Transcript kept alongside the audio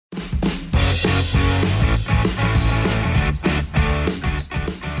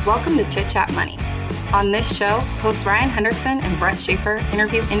Welcome to Chit Chat Money. On this show, hosts Ryan Henderson and Brett Schaefer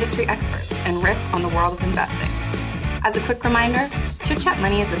interview industry experts and riff on the world of investing. As a quick reminder, Chit Chat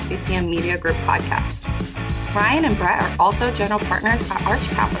Money is a CCM Media Group podcast. Ryan and Brett are also general partners at Arch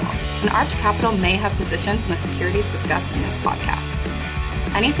Capital, and Arch Capital may have positions in the securities discussed in this podcast.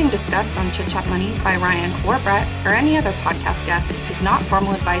 Anything discussed on Chit Chat Money by Ryan or Brett or any other podcast guests is not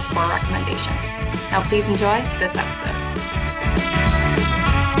formal advice or recommendation. Now please enjoy this episode.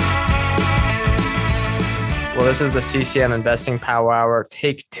 Well, this is the CCM Investing Power Hour,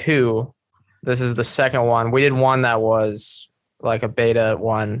 take 2. This is the second one. We did one that was like a beta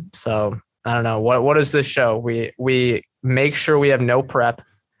one. So I don't know. What is this show? We make sure we have no prep.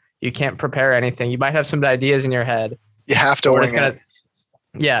 You can't prepare anything. You might have some ideas in your head. You have to wing it.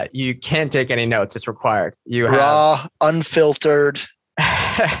 Yeah, you can't take any notes. It's required. You raw, unfiltered,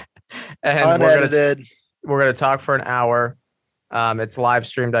 and unedited. We're gonna talk for an hour. It's live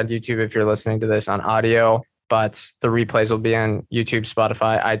streamed on YouTube if you're listening to this on audio, but the replays will be on YouTube,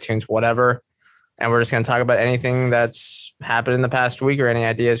 Spotify, iTunes, whatever. And we're just gonna talk about anything that's happened in the past week or any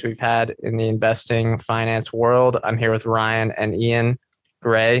ideas we've had in the investing finance world. I'm here with Ryan and Ian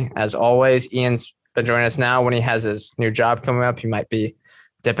Gray, as always. Ian's been joining us now. When he has his new job coming up, he might be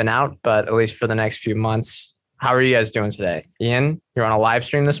dipping out, but at least for the next few months. How are you guys doing today? Ian, you're on a live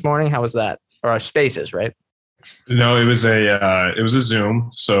stream this morning. How was that? Or Spaces, right? No, it was a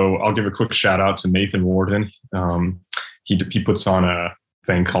Zoom. So I'll give a quick shout out to Nathan Warden. He puts on a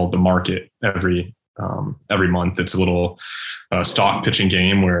thing called The Market every month. It's a little stock pitching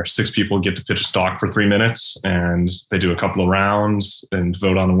game where 6 people get to pitch a stock for 3 minutes, and they do a couple of rounds and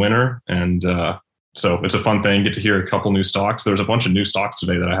vote on the winner. And so it's a fun thing. Get to hear a couple new stocks. There's a bunch of new stocks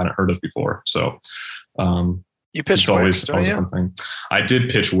today that I hadn't heard of before. So you pitched Wix, don't you? A fun thing. I did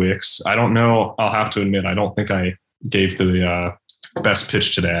pitch Wix. I don't know. I'll have to admit, I don't think I gave the best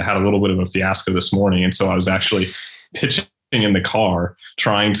pitch today. I had a little bit of a fiasco this morning. And so I was actually pitching in the car,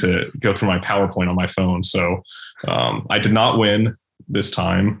 trying to go through my PowerPoint on my phone. So I did not win this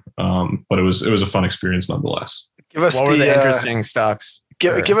time, but it was a fun experience nonetheless. What were the interesting stocks?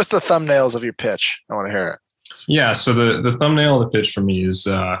 Give us the thumbnails of your pitch. I want to hear it. Yeah. So the thumbnail of the pitch for me is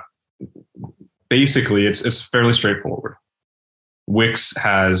basically it's fairly straightforward. Wix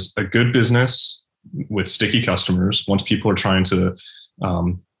has a good business with sticky customers. Once people are trying to,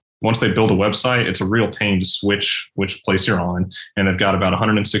 once they build a website, it's a real pain to switch which place you're on. And they've got about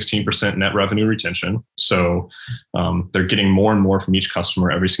 116% net revenue retention. So they're getting more and more from each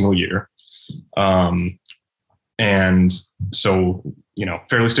customer every single year. And so,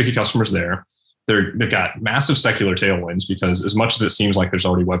 fairly sticky customers there. They've got massive secular tailwinds because as much as it seems like there's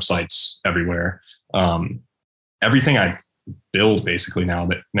already websites everywhere, everything I build basically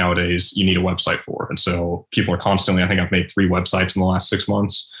nowadays you need a website for. And so people are constantly, I think I've made 3 websites in the last 6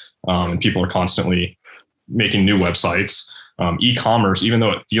 months, and people are constantly making new websites. E-commerce, even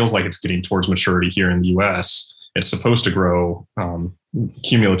though it feels like it's getting towards maturity here in the US, it's supposed to grow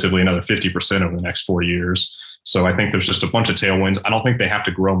cumulatively another 50% over the next 4 years. So I think there's just a bunch of tailwinds. I don't think they have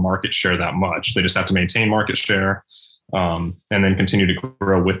to grow market share that much. They just have to maintain market share and then continue to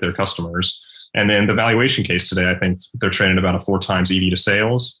grow with their customers. And then the valuation case today, I think they're trading about a 4 times EV to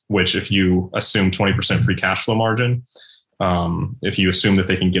sales, which if you assume 20% free cash flow margin, if you assume that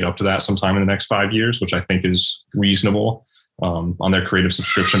they can get up to that sometime in the next 5 years, which I think is reasonable, on their creative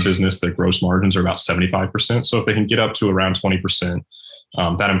subscription business, their gross margins are about 75%. So if they can get up to around 20%,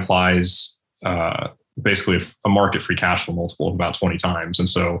 that implies basically a market free cash flow multiple of about 20 times. And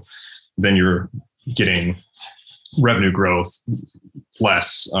so then you're getting revenue growth,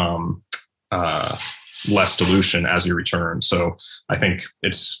 less dilution as your return. So I think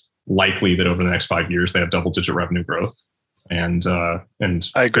it's likely that over the next 5 years, they have double-digit revenue growth and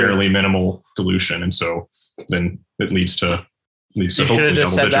fairly minimal dilution. And so then it leads to hopefully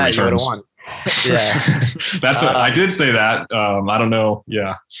double-digit returns. Yeah, that's what I did say that. I don't know.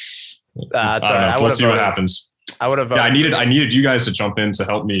 Yeah. I don't know. We'll see what happens. I would have voted. Yeah, I needed you guys to jump in to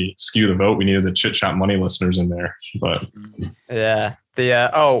help me skew the vote. We needed the Chit Chat Money listeners in there, but yeah.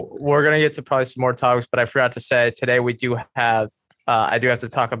 We're gonna get to probably some more topics, but I forgot to say today we do have. I do have to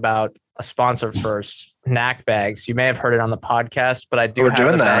talk about a sponsor first, Knack Bags. You may have heard it on the podcast, but I do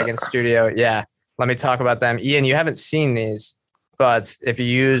have the bag in studio. Yeah, let me talk about them. Ian, you haven't seen these, but if you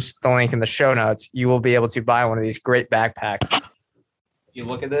use the link in the show notes, you will be able to buy one of these great backpacks. If you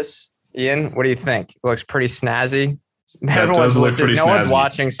look at this. Ian, what do you think? It looks pretty snazzy. Everyone's listening. No one's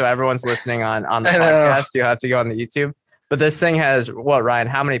watching, so everyone's listening on the podcast. You have to go on the YouTube. But this thing has what, Ryan?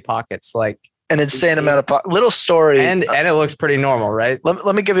 How many pockets? Like an insane amount of little story, and it looks pretty normal, right?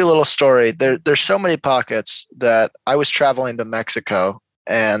 Let me give you a little story. There's so many pockets that I was traveling to Mexico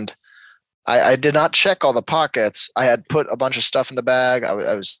and I did not check all the pockets. I had put a bunch of stuff in the bag.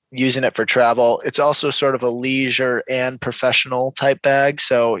 I was using it for travel. It's also sort of a leisure and professional type bag.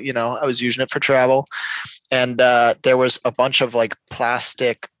 So, I was using it for travel. And there was a bunch of like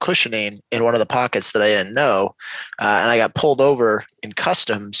plastic cushioning in one of the pockets that I didn't know. And I got pulled over in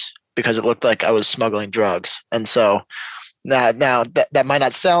customs because it looked like I was smuggling drugs. And so now that might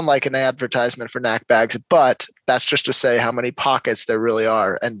not sound like an advertisement for Knack bags, but that's just to say how many pockets there really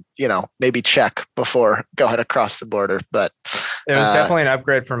are, and maybe check before going across the border. But it was definitely an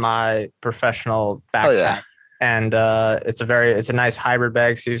upgrade for my professional backpack. Oh, yeah. And it's a nice hybrid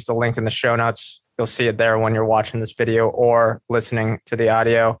bag. So use the link in the show notes. You'll see it there when you're watching this video or listening to the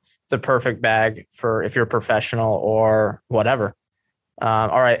audio. It's a perfect bag for if you're a professional or whatever.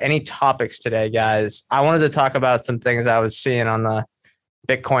 All right. Any topics today, guys? I wanted to talk about some things I was seeing on the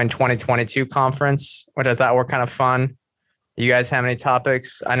Bitcoin 2022 conference, which I thought were kind of fun. You guys have any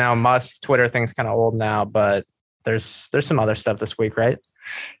topics? I know Musk's Twitter thing's kind of old now, but there's some other stuff this week, right?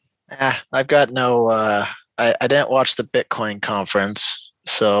 I've got no, I didn't watch the Bitcoin conference,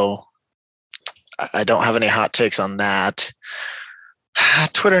 so I don't have any hot takes on that.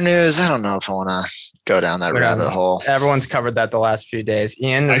 Twitter news, I don't know if I want to go down that rabbit hole. Everyone's covered that the last few days.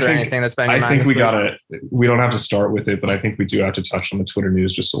 Ian, is there anything that's been in your mind? I think we don't have to start with it, but I think we do have to touch on the Twitter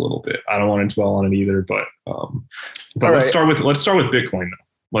news just a little bit. I don't want to dwell on it either, but let's start with Bitcoin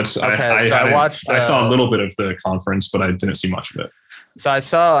though. I saw a little bit of the conference, but I didn't see much of it. So I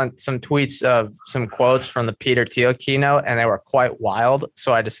saw some tweets of some quotes from the Peter Thiel keynote, and they were quite wild.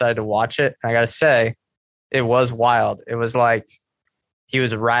 So I decided to watch it. And I got to say, it was wild. It was like he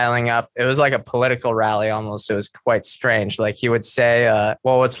was riling up. It was like a political rally almost. It was quite strange. Like he would say,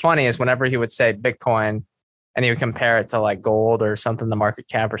 what's funny is whenever he would say Bitcoin and he would compare it to like gold or something, the market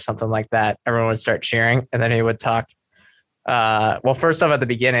cap or something like that, everyone would start cheering. And then he would talk. First off, at the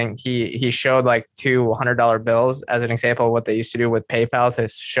beginning, he showed like $200 bills as an example of what they used to do with PayPal to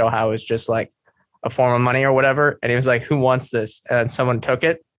show how it was just like a form of money or whatever. And he was like, who wants this? And someone took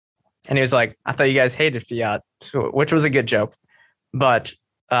it. And he was like, I thought you guys hated fiat, which was a good joke. But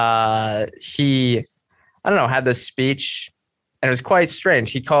he, I don't know, had this speech and it was quite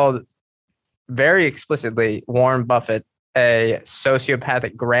strange. He called very explicitly Warren Buffett a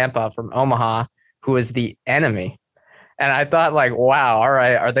sociopathic grandpa from Omaha who is the enemy. And I thought like, wow, all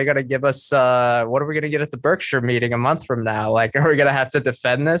right, are they going to give us, what are we going to get at the Berkshire meeting a month from now? Like, are we going to have to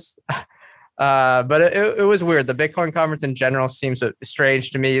defend this? But it was weird. The Bitcoin conference in general seems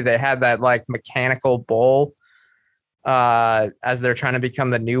strange to me. They had that like mechanical bull as they're trying to become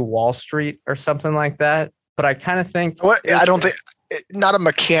the new Wall Street or something like that. But I kind of think not a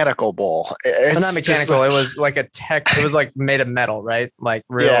mechanical bull. It's not mechanical. Like, it was like it was like made of metal, right? Like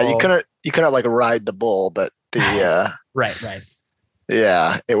real. Yeah, you couldn't like ride the bull, but the right.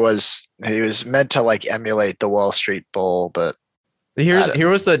 Yeah, he was meant to like emulate the Wall Street bull, but here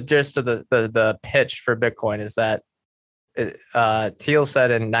was the gist of the pitch for Bitcoin is that Thiel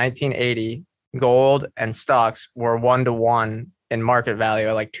said in 1980 gold and stocks were 1-to-1 in market value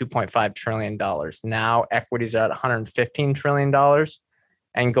at like $2.5 trillion. Now equities are at $115 trillion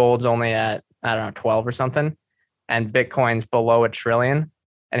and gold's only at, I don't know, 12 or something. And Bitcoin's below $1 trillion.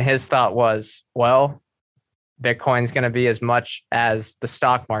 And his thought was, well, Bitcoin's going to be as much as the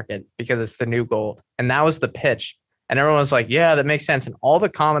stock market because it's the new gold. And that was the pitch. And everyone was like, yeah, that makes sense. And all the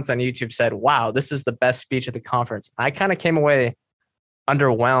comments on YouTube said, wow, this is the best speech at the conference. I kind of came away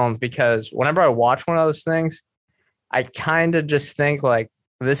underwhelmed because whenever I watch one of those things, I kind of just think like,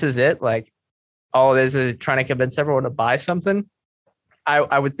 this is it. Like all it is trying to convince everyone to buy something.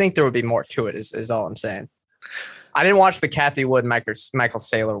 I would think there would be more to it is all I'm saying. I didn't watch the Cathie Wood, Michael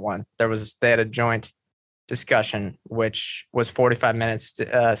Saylor one. They had a joint discussion, which was 45 minutes.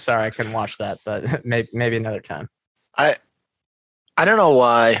 Sorry, I couldn't watch that, but maybe another time. I don't know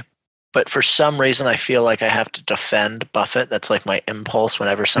why, but for some reason I feel like I have to defend Buffett. That's like my impulse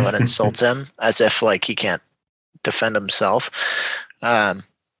whenever someone insults him, as if like he can't defend himself.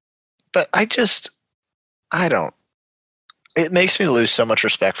 But I don't. It makes me lose so much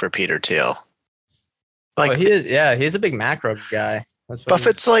respect for Peter Thiel. Like he is, yeah, he's a big macro guy.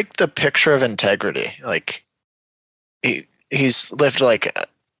 Buffett's like the picture of integrity. Like he's lived like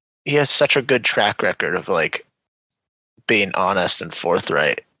he has such a good track record of like being honest and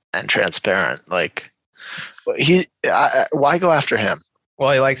forthright and transparent. Like why go after him?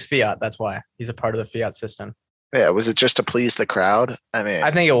 Well, he likes fiat. That's why he's a part of the fiat system. Yeah. Was it just to please the crowd? I mean,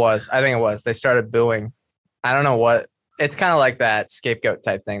 I think it was. They started booing. I don't know what. It's kind of like that scapegoat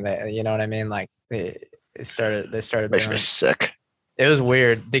type thing. That you know what I mean? Like they started. Makes me sick. It was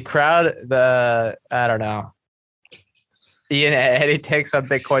weird. The crowd. I don't know. Ian Eddie takes up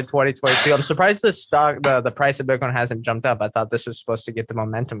Bitcoin 2022. I'm surprised the price of Bitcoin hasn't jumped up. I thought this was supposed to get the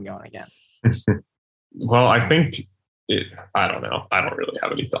momentum going again. Well, I think I don't know. I don't really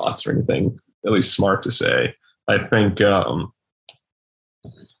have any thoughts or anything at least smart to say. I think I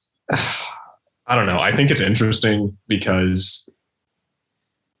don't know. I think it's interesting because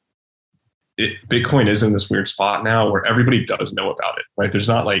Bitcoin is in this weird spot now where everybody does know about it, right? There's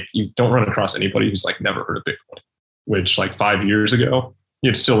not like, you don't run across anybody who's like never heard of Bitcoin, which like 5 years ago,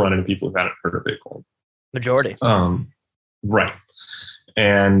 you'd still run into people who hadn't heard of Bitcoin. Majority. Right.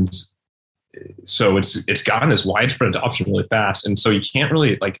 And so it's gotten this widespread adoption really fast. And so you can't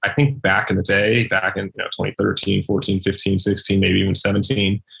really, like, I think back in the day, back in 2013, 14, 15, 16, maybe even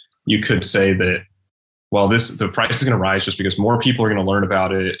 17, you could say that, well, the price is going to rise just because more people are going to learn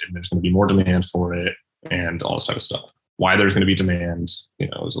about it and there's going to be more demand for it and all this type of stuff. Why there's going to be demand, is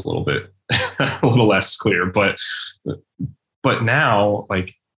a little bit, a little less clear. But now,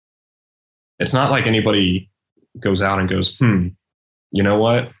 like, it's not like anybody goes out and goes, you know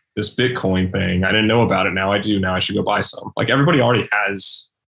what? This Bitcoin thing, I didn't know about it. Now I do. Now I should go buy some. Like, everybody already has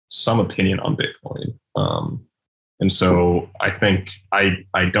some opinion on Bitcoin. And so I think I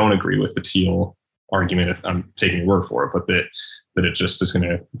don't agree with the Thiel argument, if I'm taking your word for it, but that it just is going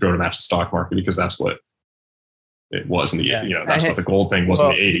to grow to match the stock market because that's what it was in the, that's what the gold thing was in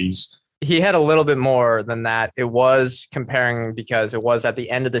the 80s. He had a little bit more than that. It was comparing because it was at the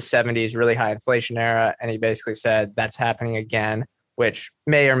end of the 70s, really high inflation era. And he basically said that's happening again, which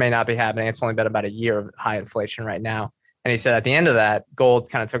may or may not be happening. It's only been about a year of high inflation right now. And he said at the end of that, gold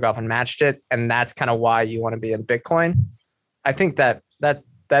kind of took off and matched it. And that's kind of why you want to be in Bitcoin. I think that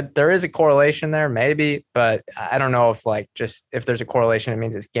there is a correlation there, maybe, but I don't know if if there's a correlation, it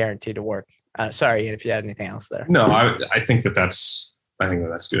means it's guaranteed to work. Sorry, if you had anything else there. No, I think that's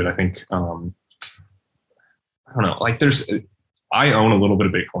good. I think, I don't know, like I own a little bit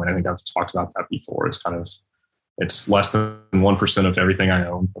of Bitcoin. I think I've talked about that before. It's less than 1% of everything I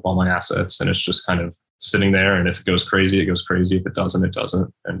own, of all my assets. And it's just kind of sitting there. And if it goes crazy, it goes crazy. If it doesn't, it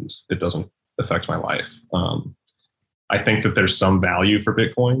doesn't. And it doesn't affect my life. I think that there's some value for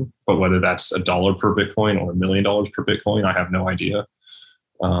Bitcoin, but whether that's $1 per Bitcoin or $1 million per Bitcoin, I have no idea.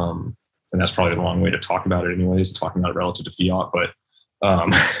 And that's probably the wrong way to talk about it anyways, talking about it relative to fiat, but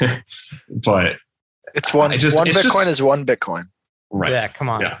it's one Bitcoin is one Bitcoin. Right. Yeah. Come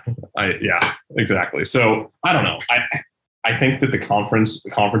on. Yeah, exactly. So I don't know. I think that the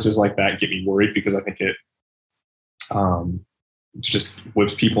conferences like that get me worried because I think it just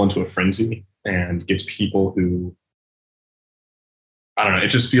whips people into a frenzy and gets people who, I don't know, it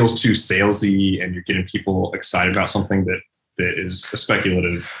just feels too salesy and you're getting people excited about something that is a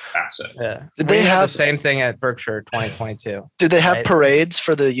speculative asset. Yeah. Did they have the same thing at Berkshire 2022? Did they have parades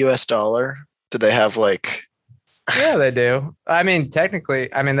for the US dollar? Did they have Yeah, they do. I mean, technically,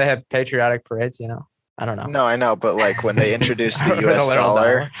 they have patriotic parades, I don't know. No, I know. But when they introduced the US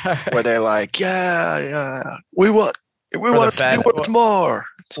dollar, where they're like, yeah, we want it to be worth more.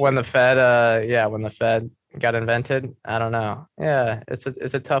 When the Fed got invented, I don't know. Yeah, it's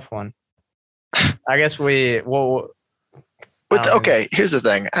a tough one. I guess okay, here's the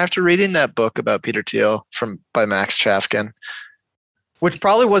thing. After reading that book about Peter Thiel by Max Chafkin, which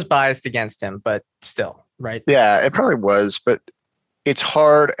probably was biased against him, but still, right? Yeah, it probably was, but it's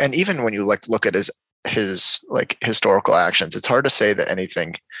hard. And even when you look at his historical actions, it's hard to say that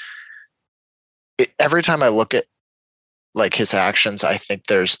anything. Every time I look at his actions, I think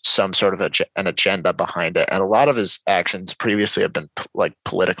there's some sort of an agenda behind it, and a lot of his actions previously have been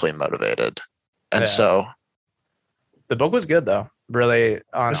politically motivated, and so. The book was good though, really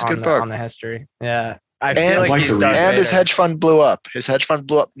on the history. Yeah. I feel like he's Darth Vader. His hedge fund blew up.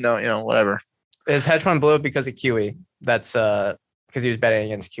 No, whatever. His hedge fund blew up because of QE. That's because he was betting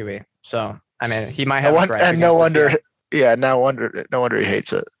against QE. So, he might have no wonder he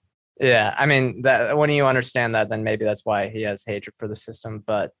hates it. Yeah. That when you understand that, then maybe that's why he has hatred for the system.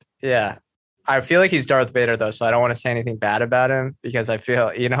 But yeah, I feel like he's Darth Vader though, so I don't want to say anything bad about him because I feel,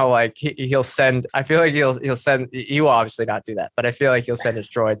 he'll send. I feel like he'll send. He will obviously not do that, but I feel like he'll send his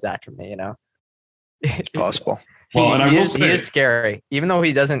droids after me. It's possible. He is scary, even though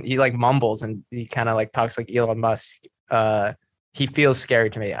he doesn't. He mumbles and he kind of talks like Elon Musk. He feels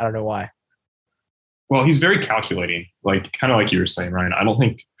scary to me. I don't know why. Well, he's very calculating, kind of like you were saying, Ryan. I don't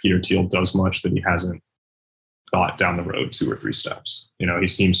think Peter Thiel does much that he hasn't thought down the road 2 or 3 steps. He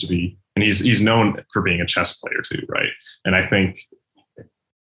seems to be. And he's known for being a chess player too, right? And I think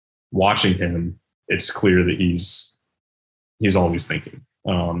watching him, it's clear that he's always thinking.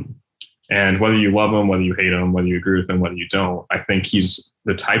 And whether you love him, whether you hate him, whether you agree with him, whether you don't, I think he's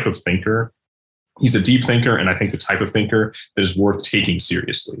the type of thinker he's a deep thinker, and I think the type of thinker that is worth taking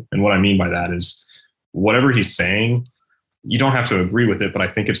seriously. And what I mean by that is whatever he's saying, you don't have to agree with it, but I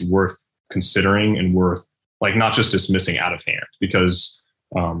think it's worth considering and worth like not just dismissing out of hand because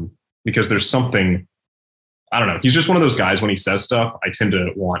there's something, I don't know. He's just one of those guys when he says stuff, I tend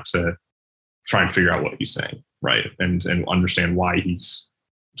to want to try and figure out what he's saying. Right. And understand why he's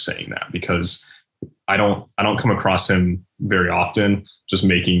saying that, because I don't come across him very often just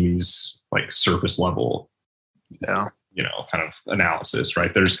making these like surface level, kind of analysis.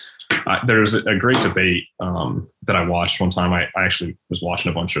 Right. There's a great debate that I watched one time. I actually was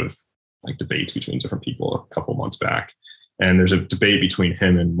watching a bunch of like debates between different people a couple months back. And there's a debate between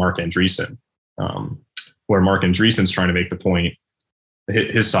him and Mark Andreessen, where Mark Andreessen's trying to make the point.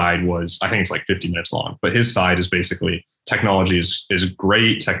 His side was, I think it's like 50 minutes long, but his side is basically technology is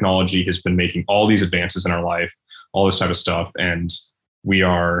great. Technology has been making all these advances in our life, all this type of stuff. And we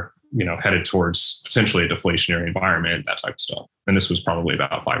are, headed towards potentially a deflationary environment, that type of stuff. And this was probably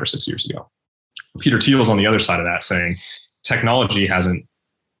about 5 or 6 years ago. Peter Thiel's on the other side of that saying technology hasn't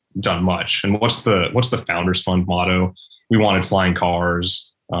done much. And what's the Founders Fund motto? We wanted flying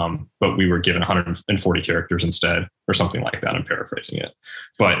cars, but we were given 140 characters instead, or something like that. I'm paraphrasing it.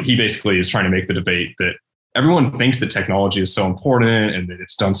 But he basically is trying to make the debate that everyone thinks that technology is so important and that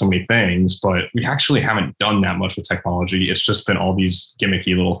it's done so many things, but we actually haven't done that much with technology. It's just been all these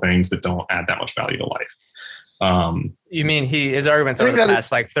gimmicky little things that don't add that much value to life. You mean his arguments over the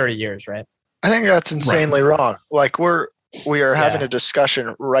past like 30 years, right? I think that's insanely wrong. Like we are having a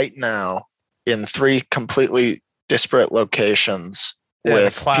discussion right now in 3 completely disparate locations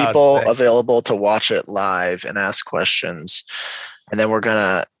with people available to watch it live and ask questions. And then we're going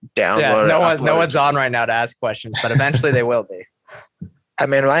to download it. No one's on right now to ask questions, but eventually they will be. I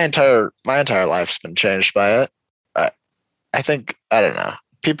mean, my entire life's been changed by it. I think, I don't know.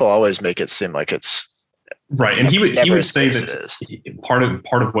 People always make it seem like it's right. And he would say that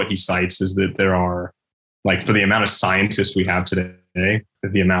part of what he cites is that there are, like, for the amount of scientists we have today,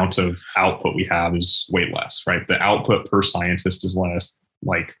 the amount of output we have is way less, right? The output per scientist is less,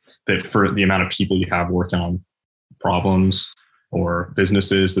 like that for the amount of people you have working on problems or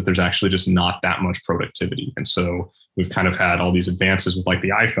businesses, that there's actually just not that much productivity. And so we've kind of had all these advances with like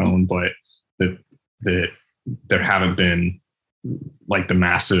the iPhone, but that there haven't been like the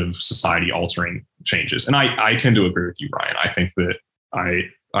massive society altering changes. And I tend to agree with you, Ryan. I think that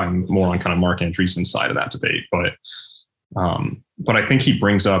I'm more on kind of Mark Andreessen's side of that debate, but I think he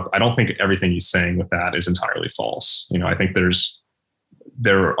brings up, I don't think everything he's saying with that is entirely false. I think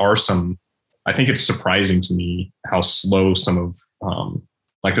I think it's surprising to me how slow some of,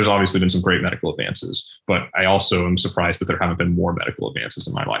 like there's obviously been some great medical advances, but I also am surprised that there haven't been more medical advances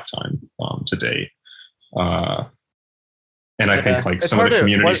in my lifetime to date. And I think like some of the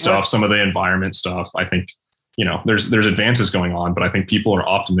community stuff, some of the environment stuff, I think, there's advances going on, but I think people are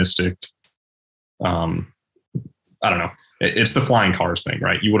optimistic. I don't know. It's the flying cars thing,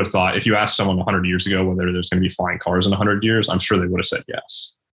 right? You would have thought if you asked someone 100 years ago whether there's going to be flying cars in 100 years, I'm sure they would have said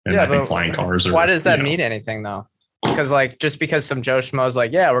yes. And I think flying cars are. Why does that mean anything though? Because like just because some Joe Schmo's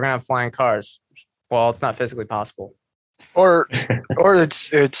like, yeah, we're gonna have flying cars. Well, it's not physically possible. Or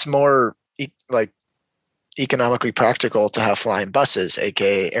it's more like economically practical to have flying buses,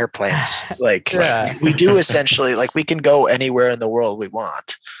 aka airplanes. Like we do essentially, like we can go anywhere in the world we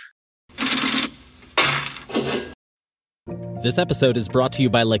want. This episode is brought to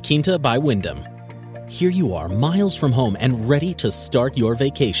you by La Quinta by Wyndham. Here you are, miles from home and ready to start your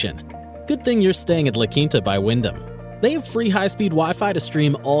vacation. Good thing you're staying at La Quinta by Wyndham. They have free high-speed Wi-Fi to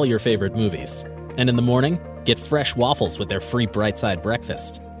stream all your favorite movies. And in the morning, get fresh waffles with their free Bright Side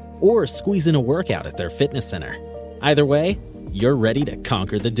breakfast. Or squeeze in a workout at their fitness center. Either way, you're ready to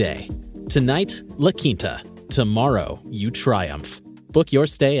conquer the day. Tonight, La Quinta. Tomorrow, you triumph. Book your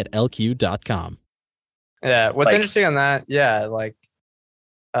stay at lq.com. Yeah, what's interesting on that,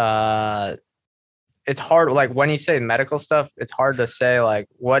 it's hard, like when you say medical stuff, it's hard to say like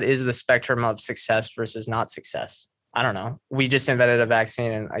what is the spectrum of success versus not success. I don't know. We just invented a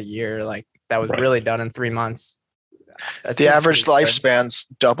vaccine in a year, like that was really done in 3 months. The average lifespan's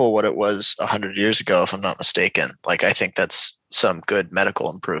double what it was 100 years ago, if I'm not mistaken. Like I think that's some good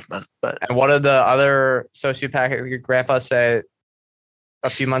medical improvement. But and what did the other sociopathic grandpa say a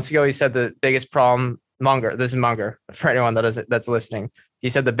few months ago? He said the biggest problem, this is Munger for anyone that's listening. He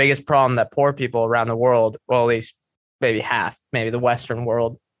said the biggest problem that poor people around the world, well, at least maybe half, maybe the Western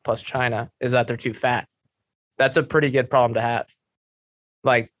world plus China, is that they're too fat. That's a pretty good problem to have.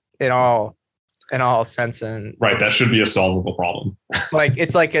 Like in all sense. And right. That should be a solvable problem. Like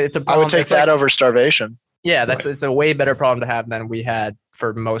it's a problem. I would take that over starvation. Yeah, it's a way better problem to have than we had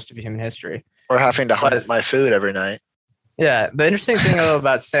for most of human history. Or having to hunt my food every night. Yeah, the interesting thing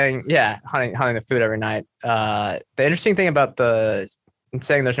about saying hunting the food every night. The interesting thing about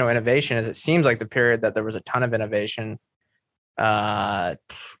saying there's no innovation is it seems like the period that there was a ton of innovation. What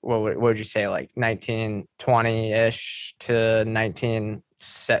would you say, like 1920-ish to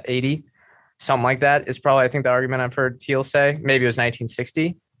 1980, something like that is probably, I think, the argument I've heard Thiel say. Maybe it was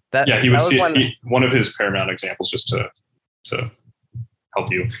 1960. One of his paramount examples, just to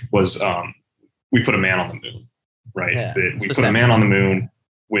help you, was we put a man on the moon, right? Yeah, we put a man on the moon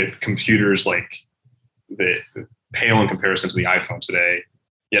with computers like that pale in comparison to the iPhone today.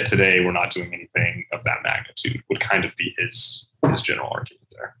 Yet today we're not doing anything of that magnitude. Would kind of be his general argument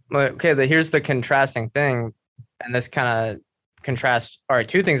there. Okay, here's the contrasting thing, and this kind of contrasts. All right,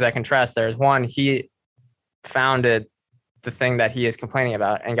 two things that contrast there is one, he founded the thing that he is complaining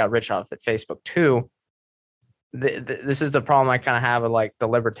about and got rich off at Facebook. Two, this is the problem I kind of have with like the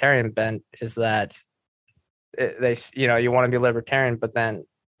libertarian bent, is that you want to be libertarian, but then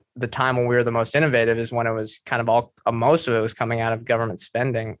the time when we were the most innovative is when it was kind of most of it was coming out of government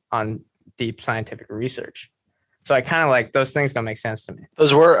spending on deep scientific research. So I kind of like those things don't make sense to me.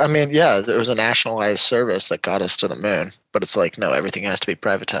 Those were, there was a nationalized service that got us to the moon, but it's like, no, everything has to be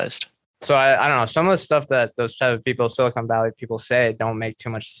privatized. So I don't know. Some of the stuff that those type of people, Silicon Valley people, say don't make too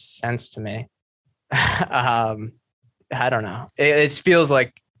much sense to me. I don't know. It feels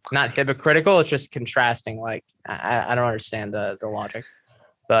like not hypocritical. It's just contrasting. Like I don't understand the logic.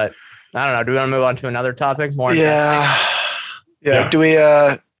 But I don't know. Do we want to move on to another topic? More? Yeah. Do we?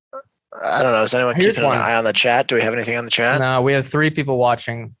 I don't know. Is anyone keeping an eye on the chat? Do we have anything on the chat? No, we have 3 people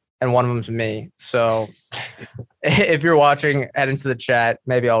watching, and one of them's me. So if you're watching, head into the chat.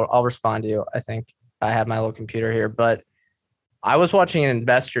 Maybe I'll respond to you. I think I have my little computer here. But I was watching an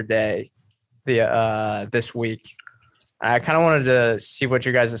Investor Day this week. I kind of wanted to see what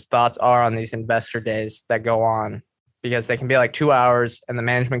your guys' thoughts are on these Investor Days that go on, because they can be like 2 hours and the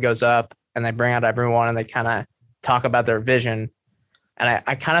management goes up and they bring out everyone and they kind of talk about their vision. And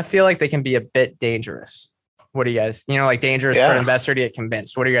I kind of feel like they can be a bit dangerous. What do you guys, like dangerous for an investor to get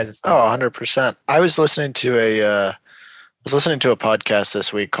convinced? What are you guys' thoughts? Oh, 100%. I was listening to a podcast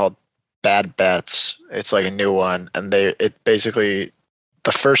this week called Bad Bets. It's like a new one. And it basically,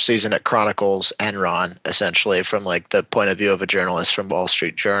 the first season, it chronicles Enron essentially from like the point of view of a journalist from Wall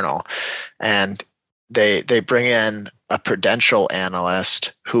Street Journal. And they bring in a Prudential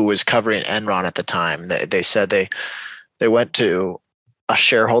analyst who was covering Enron at the time. They said they went to a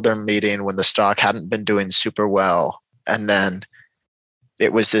shareholder meeting when the stock hadn't been doing super well. And then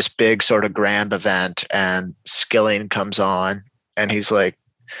it was this big sort of grand event, and Skilling comes on and he's like,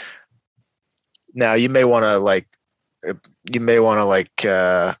 now you may want to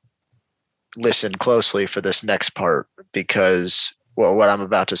listen closely for this next part, because what I'm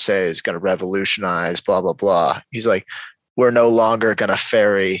about to say is going to revolutionize blah, blah, blah. He's like, we're no longer going to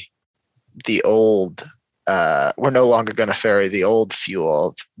ferry the old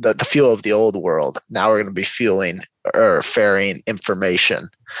fuel, the fuel of the old world. Now we're going to be ferrying information.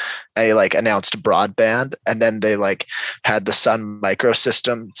 And he like announced broadband, and then they like had the Sun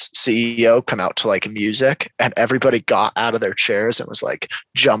Microsystems CEO come out to like music, and everybody got out of their chairs and was like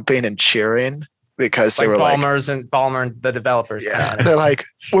jumping and cheering, because they were Balmer and the developers. Yeah, they're like,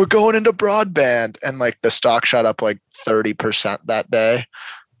 we're going into broadband, and like the stock shot up like 30% that day,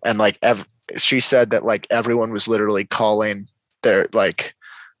 and like she said that like everyone was literally calling their like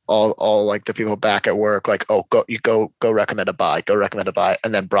all like the people back at work, like, oh, go recommend a buy,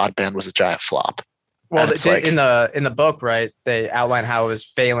 and then broadband was a giant flop. Well, in the book, right, they outline how it was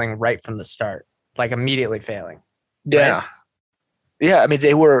failing right from the start, like immediately failing. Yeah, right? Yeah. I mean,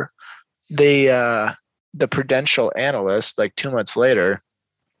 the Prudential analyst, like 2 months later,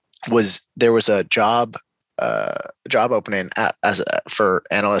 there was a job opening for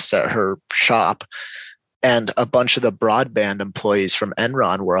analysts at her shop, and a bunch of the broadband employees from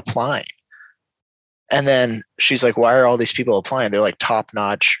Enron were applying. And then she's like, why are all these people applying? They're like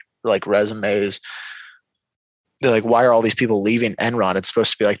top-notch like resumes. They're like, why are all these people leaving Enron? It's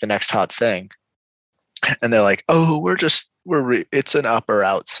supposed to be like the next hot thing. And they're like, oh, it's an up or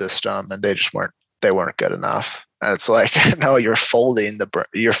out system, and they weren't good enough. And it's like, no, you're folding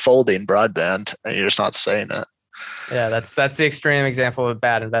broadband, and you're just not saying it. Yeah, that's the extreme example of a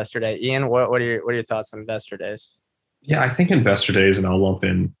bad Investor Day. Ian, what are your thoughts on Investor Days? Yeah, I think Investor Days, and I'll lump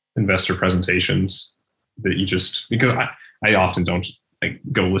in investor presentations, that you just, because I often don't like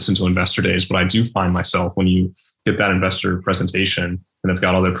go listen to Investor Days, but I do find myself, when you get that investor presentation and they've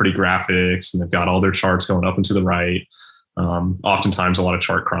got all their pretty graphics and they've got all their charts going up and to the right, oftentimes a lot of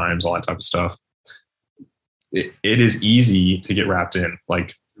chart crimes, all that type of stuff. it is easy to get wrapped in.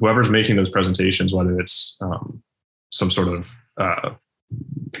 Like whoever's making those presentations, whether it's some sort of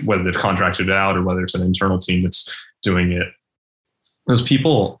whether they've contracted it out or whether it's an internal team that's doing it, those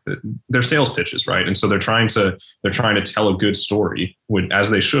people, they're sales pitches, right? And so they're trying to tell a good story, as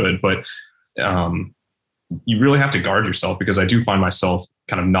they should, but you really have to guard yourself, because I do find myself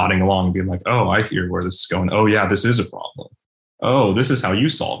kind of nodding along and being like, oh, I hear where this is going. Oh yeah, this is a problem. Oh, this is how you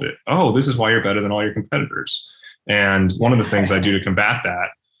solve it. Oh, this is why you're better than all your competitors. And one of the things I do to combat that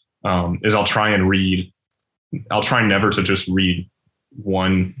is I'll try never to just read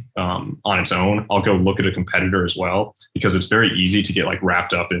one on its own. I'll go look at a competitor as well, because it's very easy to get like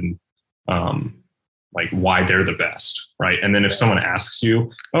wrapped up in like why they're the best, right? And then if someone asks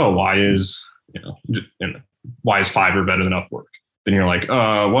you, oh, why is Fiverr better than Upwork? Then you're like,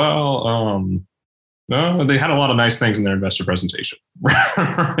 they had a lot of nice things in their investor presentation.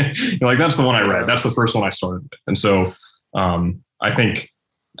 You're like, that's the one I read. That's the first one I started with. And so I think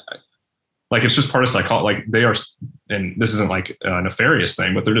like it's just part of psychology. Like they are, and this isn't like a nefarious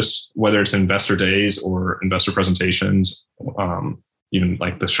thing, but they're just, whether it's investor days or investor presentations, even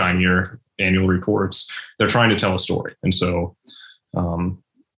like the shinier annual reports, they're trying to tell a story. And so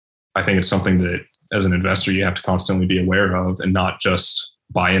I think it's something that as an investor, you have to constantly be aware of and not just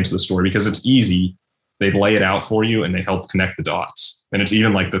buy into the story, because it's easy. They lay it out for you and they help connect the dots. And it's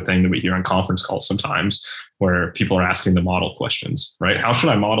even like the thing that we hear on conference calls sometimes where people are asking the model questions, right? How should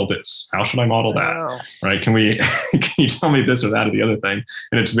I model this? How should I model that? Right? Can you tell me this or that or the other thing?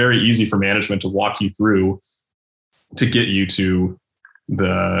 And it's very easy for management to walk you through to get you to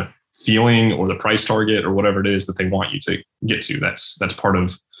the feeling or the price target or whatever it is that they want you to get to. That's part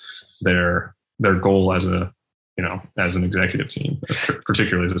of their goal as as an executive team,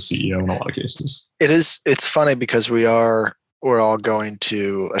 particularly as a CEO in a lot of cases. It's funny because we're all going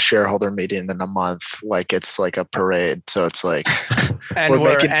to a shareholder meeting in a month. Like it's like a parade. So it's like, we're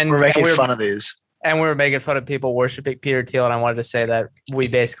making fun of these. And we were making fun of people worshiping Peter Thiel. And I wanted to say that we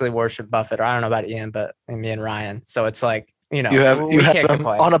basically worship Buffett, or I don't know about Ian, but me and Ryan. So it's like, you have them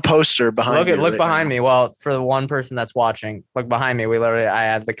on a poster behind you. Look behind me. Well, for the one person that's watching, look behind me. I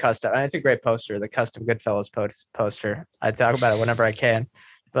have the custom, and it's a great poster, the custom Goodfellas poster. I talk about it whenever I can,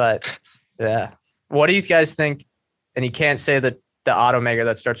 but yeah. What do you guys think? And you can't say that the automaker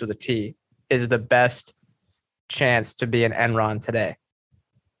that starts with a T is the best chance to be an Enron today.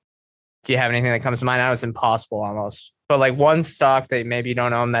 Do you have anything that comes to mind? I know it's impossible almost, but like one stock that maybe you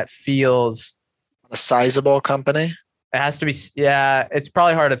don't own that feels a sizable company. It has to be, yeah, it's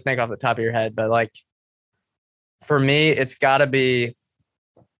probably hard to think off the top of your head, but like for me, it's got to be,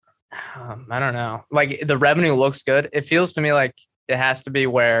 I don't know, like the revenue looks good. It feels to me like it has to be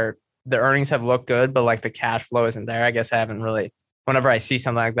where the earnings have looked good, but like the cash flow isn't there. I guess I haven't really, whenever I see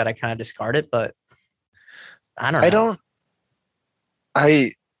something like that, I kind of discard it, but I don't know. I don't,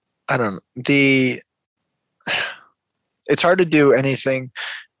 it's hard to do anything.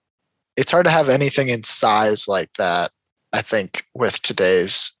 It's hard to have anything in size like that. I think with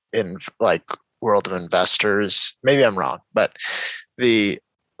today's world of investors, maybe I'm wrong, but in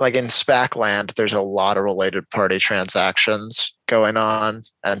SPAC land, there's a lot of related party transactions going on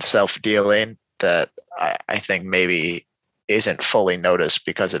and self-dealing that I think maybe isn't fully noticed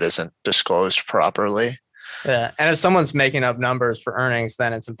because it isn't disclosed properly. Yeah. And if someone's making up numbers for earnings,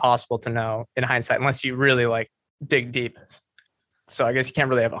 then it's impossible to know in hindsight, unless you really dig deep. So I guess you can't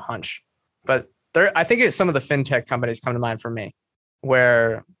really have a hunch. But I think some of the fintech companies come to mind for me,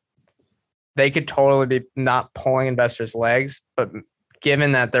 where they could totally be not pulling investors' legs, but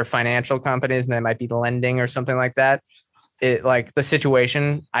given that they're financial companies and they might be lending or something like that, the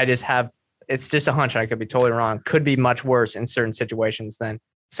situation it's just a hunch. I could be totally wrong. Could be much worse in certain situations than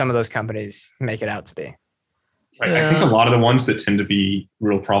some of those companies make it out to be. Right. I think a lot of the ones that tend to be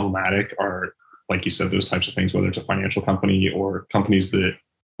real problematic are, like you said, those types of things, whether it's a financial company or companies that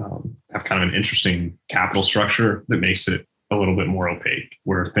have kind of an interesting capital structure that makes it a little bit more opaque,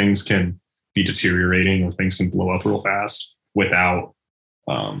 where things can be deteriorating or things can blow up real fast without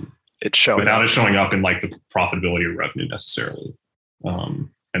it showing up in like the profitability or revenue necessarily. And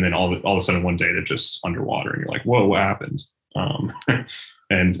then all of a sudden one day they're just underwater and you're like, whoa, what happened? And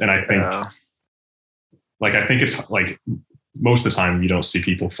I think I think it's like most of the time you don't see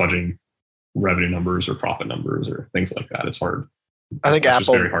people fudging revenue numbers or profit numbers or things like that. It's hard. I think it's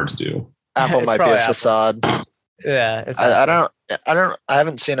very hard to do. Apple might be a facade. Yeah. I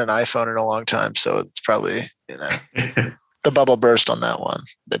haven't seen an iPhone in a long time, so it's probably, the bubble burst on that one.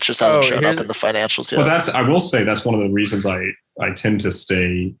 That just hasn't shown up in the financials yet. Well, I will say that's one of the reasons I tend to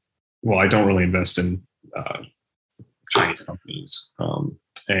stay. Well, I don't really invest in Chinese companies,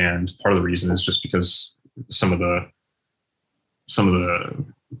 and part of the reason is just because some of the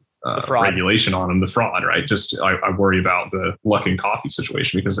fraud regulation on them, the fraud, right? Just I worry about the Luckin Coffee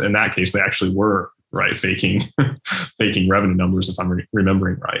situation, because in that case they actually were right faking revenue numbers, if I'm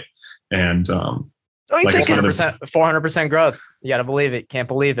remembering right. And like 400% growth. You got to believe it. Can't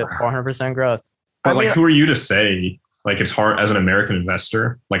believe it. 400% growth. But like, who are you to say like it's hard as an American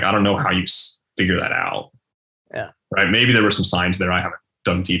investor? Like, I don't know how you figure that out. Yeah. Right. Maybe there were some signs there. I haven't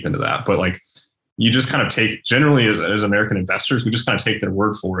dug deep into that, but like, you just kind of take, generally as American investors, we just kind of take their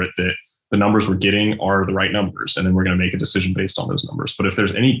word for it that the numbers we're getting are the right numbers. And then we're going to make a decision based on those numbers. But if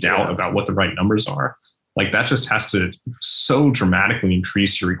there's any doubt about what the right numbers are, like that just has to so dramatically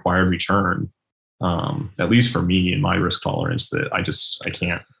increase your required return. At least for me and my risk tolerance, that I just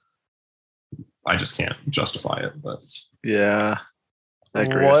can't justify it. But yeah, I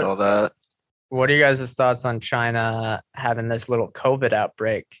agree with all that. What are you guys' thoughts on China having this little COVID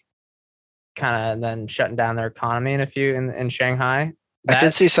outbreak, kind of then shutting down their economy in Shanghai? I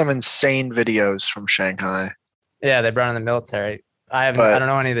did see some insane videos from Shanghai. Yeah, they brought in the military. I don't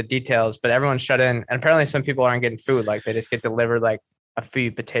know any of the details, but everyone's shut in, and apparently some people aren't getting food. Like they just get delivered like a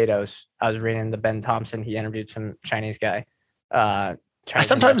few potatoes. I was reading the Ben Thompson. He interviewed some Chinese guy. I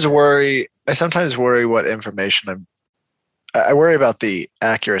sometimes worry what information I worry about the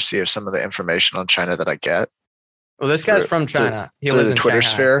accuracy of some of the information on China that I get. Well, this guy's from China. He lives in Twitter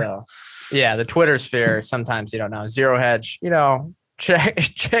Shanghai, sphere. So. Yeah, the Twitter sphere. Sometimes you don't know. Zero Hedge.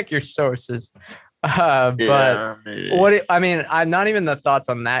 Check your sources. But I'm not even the thoughts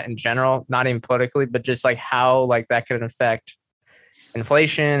on that in general, not even politically, but just like how like that could affect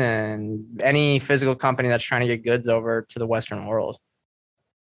inflation and any physical company that's trying to get goods over to the Western world.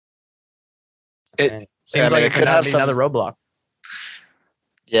 It seems like it could have another roadblock.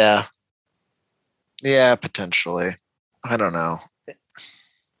 Yeah, potentially. I don't know.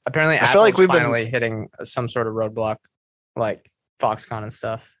 Apparently, I feel like we've finally hitting some sort of roadblock, like Foxconn and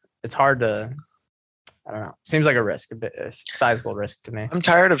stuff. It's hard to. I don't know. Seems like a sizable risk to me. I'm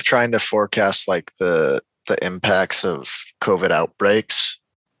tired of trying to forecast like the impacts of COVID outbreaks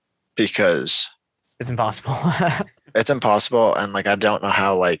because it's impossible. It's impossible, and like I don't know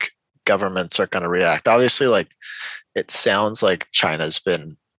how like governments are going to react. Obviously, like it sounds like China's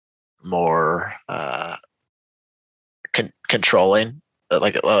been more controlling,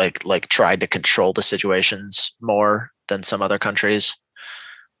 like tried to control the situations more than some other countries.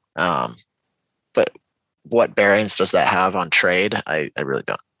 But what bearings does that have on trade? I really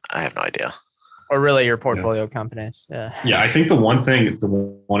don't. I have no idea. Or really your portfolio companies. Yeah. Yeah. I think the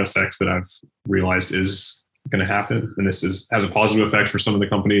one effect that I've realized is going to happen, and this has a positive effect for some of the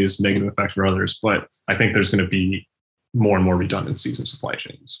companies, negative effect for others, but I think there's going to be more and more redundancies in supply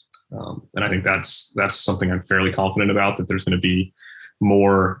chains. And I think that's something I'm fairly confident about, that there's going to be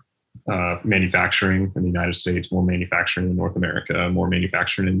more manufacturing in the United States, more manufacturing in North America, more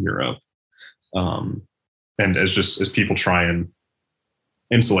manufacturing in Europe. And as people try and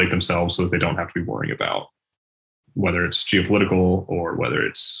insulate themselves so that they don't have to be worrying about whether it's geopolitical or whether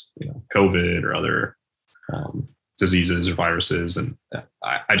it's COVID or other diseases or viruses. And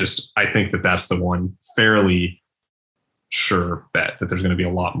I think that that's the one fairly sure bet, that there's going to be a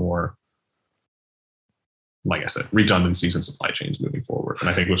lot more, like I said, redundancies in supply chains moving forward. And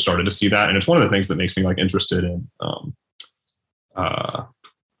I think we've started to see that. And it's one of the things that makes me like interested in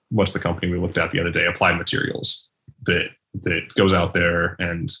what's the company we looked at the other day, Applied Materials, that goes out there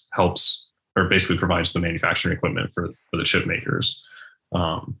and helps, or basically provides the manufacturing equipment for the chip makers,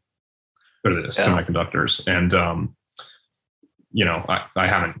 or the semiconductors. And I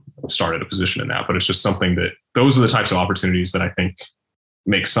haven't started a position in that, but it's just something that those are the types of opportunities that I think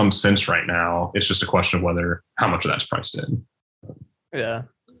make some sense right now. It's just a question of how much of that's priced in. Yeah,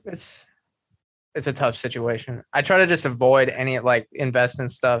 it's a tough situation. I try to just avoid any like invest in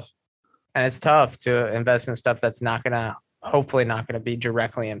stuff, and it's tough to invest in stuff that's hopefully not gonna be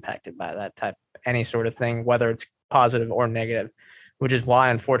directly impacted by that type, any sort of thing, whether it's positive or negative, which is why,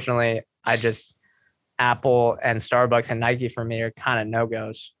 unfortunately, Apple and Starbucks and Nike for me are kind of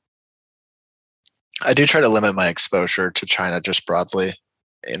no-goes. I do try to limit my exposure to China just broadly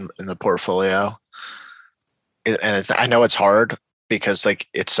in the portfolio. And I know it's hard because like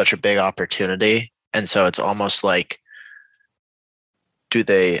it's such a big opportunity. And so it's almost like, do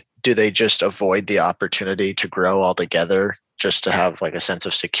they just avoid the opportunity to grow altogether just to have like a sense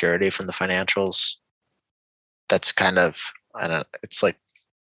of security from the financials? That's kind of, it's like,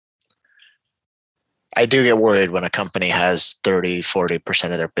 I do get worried when a company has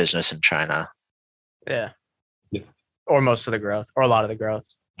 30-40% of their business in China. Yeah. Or most of the growth, or a lot of the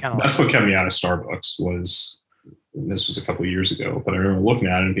growth. That's what kept me out of Starbucks, was this was a couple of years ago, but I remember looking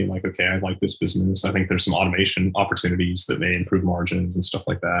at it and being like, okay, I like this business. I think there's some automation opportunities that may improve margins and stuff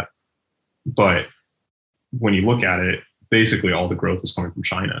like that. But when you look at it, basically all the growth is coming from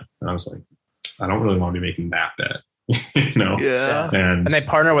China. And I was like, I don't really want to be making that bet, you know? Yeah. And they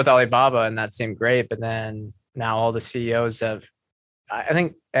partner with Alibaba, and that seemed great. But then now all the CEOs have, I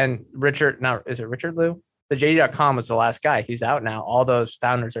think, and Richard, now is it Richard Liu? The JD.com was the last guy. He's out now. All those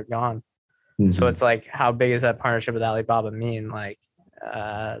founders are gone. Mm-hmm. So it's like, how big is that partnership with Alibaba mean? Like,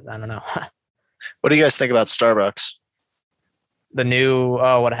 I don't know. What do you guys think about Starbucks? The new,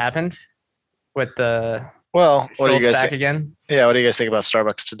 what happened with the what do you guys back think again? Yeah, what do you guys think about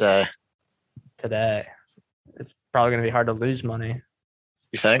Starbucks today? It's probably going to be hard to lose money.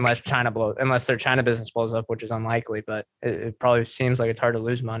 You think? Unless their China business blows up, which is unlikely, but it probably seems like it's hard to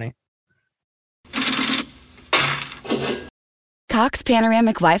lose money. Cox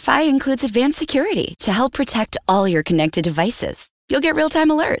Panoramic Wi-Fi includes advanced security to help protect all your connected devices. You'll get real-time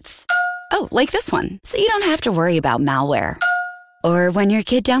alerts. Oh, like this one, so you don't have to worry about malware. Or when your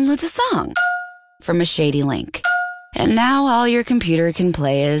kid downloads a song from a shady link. And now all your computer can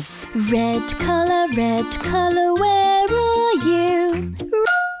play is red color, where are you?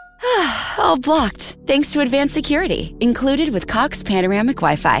 all blocked, thanks to advanced security, included with Cox Panoramic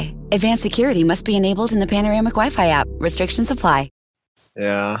Wi-Fi. Advanced security must be enabled in the Panoramic Wi-Fi app. Restrictions apply.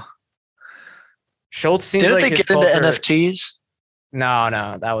 Yeah. Schultz seems Didn't like they get into NFTs?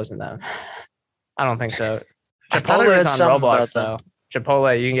 No, that wasn't them. I don't think so. I thought I read Chipotle's on something about Roblox, though.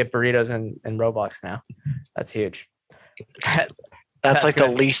 Chipotle, you can get burritos in Roblox now. That's huge. That's like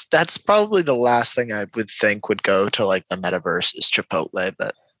good. that's probably the last thing I would think would go to like the metaverse is Chipotle,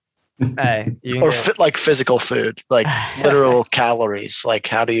 but hey, like physical food, like literal calories. Like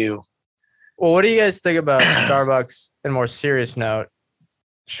how do you? Well, what do you guys think about Starbucks? In a more serious note,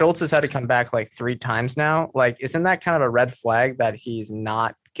 Schultz has had to come back like 3 times now. Like, isn't that kind of a red flag that he's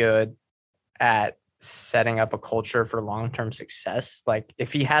not good at setting up a culture for long-term success? Like,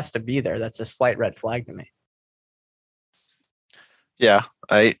 if he has to be there, that's a slight red flag to me. Yeah,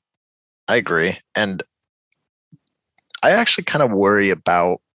 I agree. And I actually kind of worry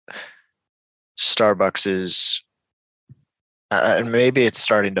about Starbucks's, and maybe it's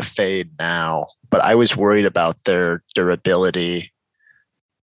starting to fade now, but I was worried about their durability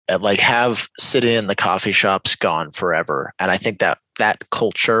and like have sitting in the coffee shops gone forever. And I think that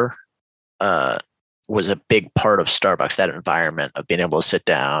culture was a big part of Starbucks, that environment of being able to sit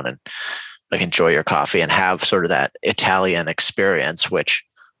down and like enjoy your coffee and have sort of that Italian experience, which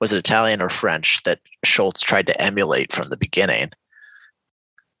was it Italian or French that Schultz tried to emulate from the beginning.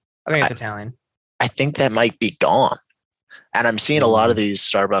 I think it's Italian. I think that might be gone. And I'm seeing a lot of these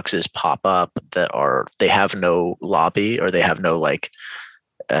Starbucks pop up that they have no lobby or they have no like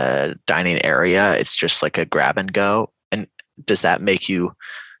dining area. It's just like a grab and go. And does that make you,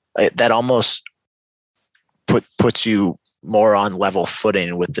 that almost puts you more on level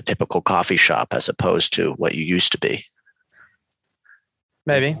footing with the typical coffee shop as opposed to what you used to be?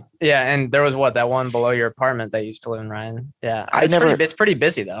 Maybe. Yeah. And there was that one below your apartment that you used to live in, Ryan. Yeah. It's pretty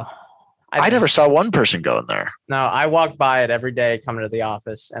busy though. I never saw one person go in there. No, I walk by it every day coming to the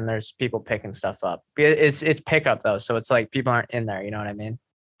office and there's people picking stuff up. It's pickup though. So it's like people aren't in there. You know what I mean?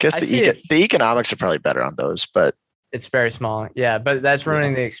 Guess the economics are probably better on those, but it's very small. Yeah. But that's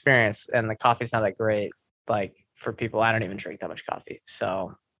ruining the experience and the coffee's not that great. Like for people, I don't even drink that much coffee.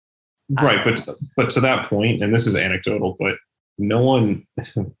 So. Right. But to that point, and this is anecdotal, but no one,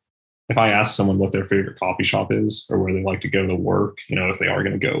 if I ask someone what their favorite coffee shop is or where they like to go to work, if they are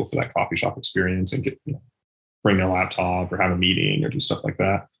going to go for that coffee shop experience and get, bring their laptop or have a meeting or do stuff like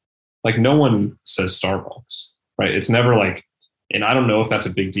that, like no one says Starbucks, right? It's never like, and I don't know if that's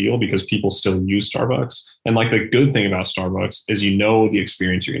a big deal because people still use Starbucks. And like the good thing about Starbucks is the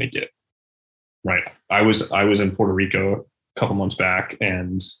experience you're going to get, right? I was in Puerto Rico a couple months back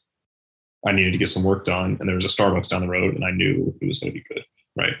and I needed to get some work done and there was a Starbucks down the road and I knew it was going to be good.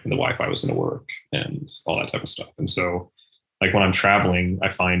 Right. And the Wi-Fi was going to work and all that type of stuff. And so like when I'm traveling, I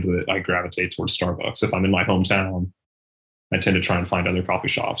find that I gravitate towards Starbucks. If I'm in my hometown, I tend to try and find other coffee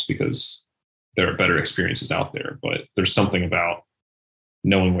shops because there are better experiences out there. But there's something about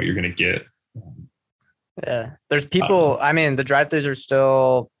knowing what you're going to get. Yeah. There's people, the drive-thrus are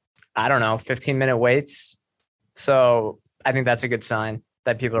still, 15-minute waits. So I think that's a good sign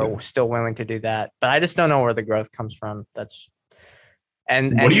that people are still willing to do that. But I just don't know where the growth comes from.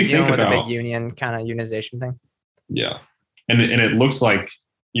 And what do you think with about a big union kind of unionization thing? Yeah. And it looks like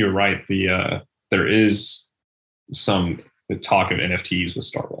you're right. There is some talk of NFTs with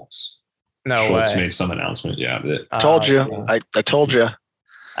Starbucks. No Schultz way. made some announcement. Yeah. Told you. I told you.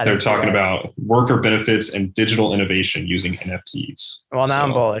 They're talking about worker benefits and digital innovation using NFTs. Well, now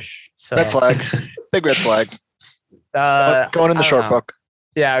I'm bullish. So. Red flag. Big red flag. Going in the short book.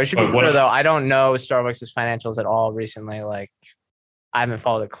 Yeah, we should be clear though. I don't know Starbucks' financials at all recently. Like, I haven't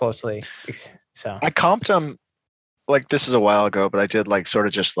followed it closely. So I comped them. Like, this is a while ago, but I did like sort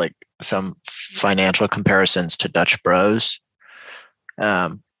of just like some financial comparisons to Dutch Bros.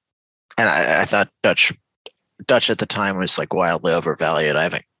 And I thought Dutch at the time was like wildly overvalued. I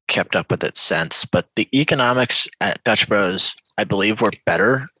haven't kept up with it since, but the economics at Dutch Bros, I believe, were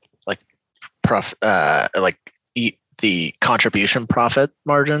better. Like the contribution profit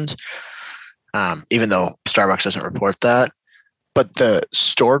margins, even though Starbucks doesn't report that. But the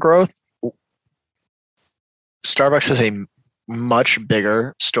store growth, Starbucks has a much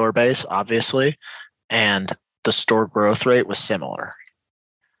bigger store base, obviously, and the store growth rate was similar.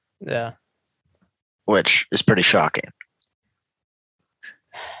 Yeah. Which is pretty shocking.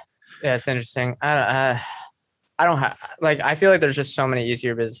 Yeah, it's interesting. I don't have, like, I feel like there's just so many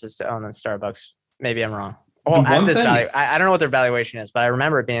easier businesses to own than Starbucks. Maybe I'm wrong. Well, at this value, I don't know what their valuation is, but I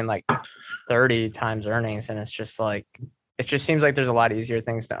remember it being like 30 times earnings. And it's just like, it just seems like there's a lot easier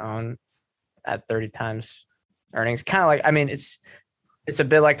things to own at 30 times earnings. Kind of like, I mean, it's a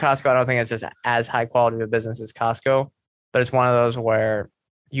bit like Costco. I don't think it's as high quality of a business as Costco, but it's one of those where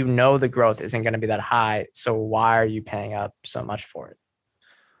you know the growth isn't going to be that high. So why are you paying up so much for it?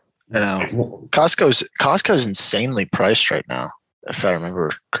 I know. Costco's insanely priced right now, if I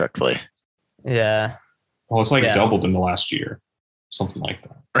remember correctly. Yeah. Well, it's like doubled in the last year, something like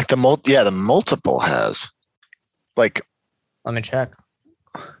that. Like the multiple has. Like, let me check.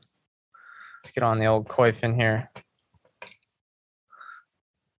 Let's get on the old Koifin here.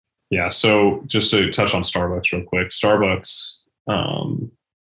 Yeah. So just to touch on Starbucks real quick, Starbucks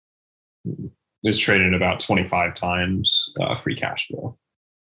is trading about 25 times free cash flow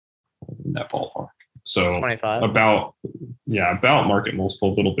in that ballpark. So 25. about market multiple,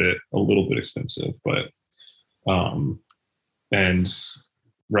 a little bit expensive, but and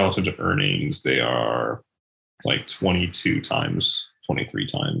relative to earnings, they are like 22 times, 23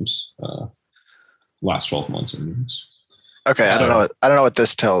 times last 12 months earnings. Okay, I don't know what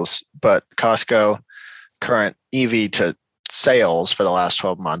this tells, but Costco current EV to sales for the last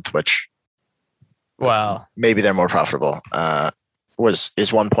 12 months, which maybe they're more profitable, is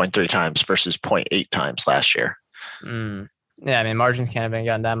 1.3 times versus 0.8 times last year. Yeah, I mean, margins can't have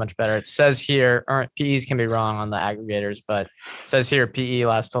gotten that much better. It says here, PEs can be wrong on the aggregators, but it says here PE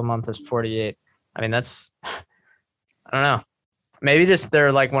last 12 months is 48. I mean, that's, I don't know. Maybe just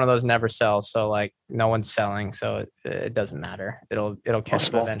they're like one of those never sells. So like no one's selling. So it doesn't matter. It'll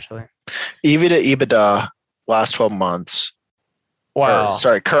catch up eventually. EV to EBITDA last 12 months. Wow.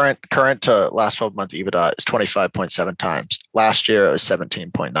 Current to last 12 month EBITDA is 25.7 times. Last year it was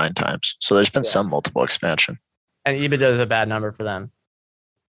 17.9 times. So there's been some multiple expansion. And EBITDA is a bad number for them.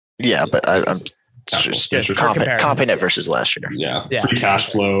 Yeah, but I'm just comping it versus last year. Yeah. Free cash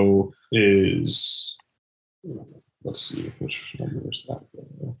flow is, let's see, which number is that?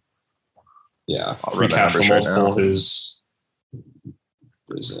 Yeah, free cash flow multiple is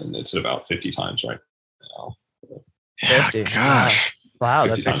it's about 50 times right now. 50. Yeah, gosh. Wow,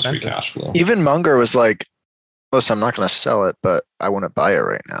 that's expensive. Free cash flow. Even Munger was like, listen, I'm not going to sell it, but I want to buy it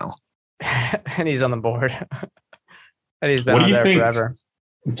right now. And he's on the board. And he's been on there forever.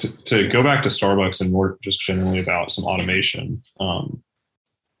 To go back to Starbucks and more just generally about some automation.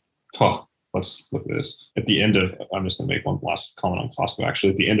 Let's look at this. At the end of, I'm just going to make one last comment on Costco.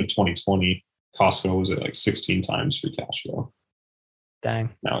 Actually, at the end of 2020, Costco was at like 16 times free cash flow. Dang.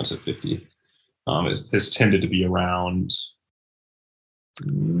 Now it's at 50. It has tended to be around,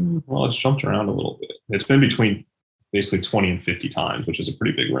 it's jumped around a little bit. It's been between basically 20 and 50 times, which is a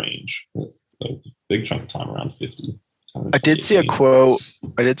pretty big range, with a big chunk of time around 50. I did see a quote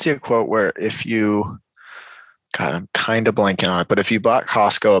where if you, God, I'm kind of blanking on it, but if you bought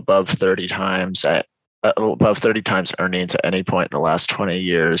Costco above 30 times earnings at any point in the last 20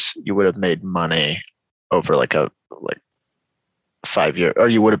 years, you would have made money over like 5 year, or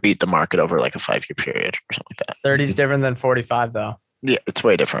you would have beat the market over like a 5 year period or something like that. 30 is different than 45 though. Yeah, it's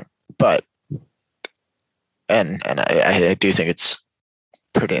way different, but and I do think it's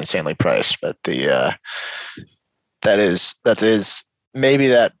pretty insanely priced, but that is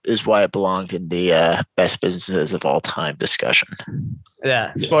why it belonged in the best businesses of all time discussion.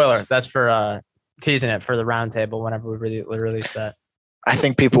 Yeah, spoiler. Yes. That's for teasing it for the roundtable whenever we release that. I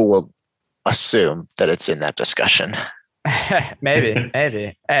think people will assume that it's in that discussion. maybe.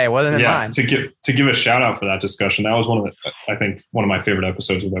 Hey, it wasn't in mine. To give a shout out for that discussion. That was one of my favorite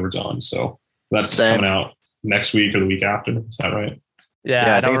episodes we've ever done. So that's coming out next week or the week after. Is that right? Yeah,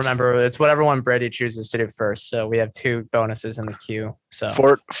 Yeah, I I don't think remember. It's whatever one Brady chooses to do first. So we have 2 bonuses in the queue. So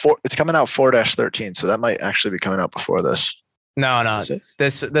it's coming out 4-13, so that might actually be coming out before this. no, Is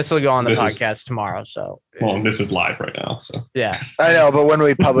it? this will go on the This is- podcast tomorrow. So Well, this is live right now, so yeah, I know, but when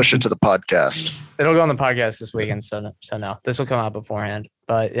we publish it to the podcast, it'll go on the podcast this weekend. So no, this will come out beforehand.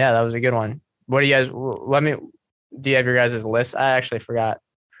 But yeah, that was a good one. What do you guys? Do you have your guys' list? I actually forgot.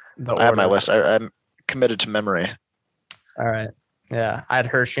 I have my list. I'm committed to memory. All right. Yeah, I had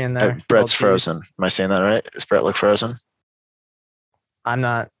Hershey in there. Brett's Little T's. frozen. Am I saying that right? Does Brett look frozen? I'm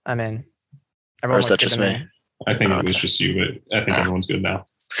not. I'm in. Or is looks that good just to me? I think it Okay. was just you, but I think everyone's good now.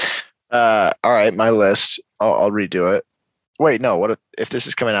 All right, my list. I'll redo it. Wait, no. What if this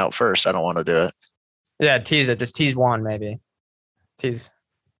is coming out first? I don't want to do it. Yeah, tease it. Just tease one, maybe. Tease.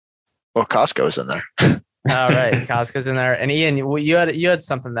 Well, Costco's in there. All right, Costco's in there. And Ian, you had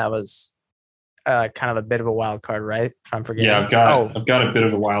something that was kind of a bit of a wild card, right? If I'm forgetting. Yeah, I've got a bit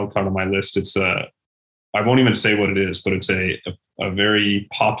of a wild card on my list. It's I won't even say what it is, but it's a very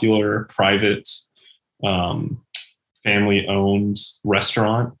popular private family owned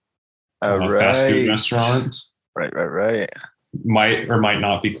restaurant, All right. fast food restaurant. Right. Might or might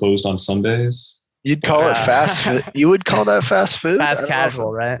not be closed on Sundays. You'd call it fast food. You would call that fast food? I fast don't know if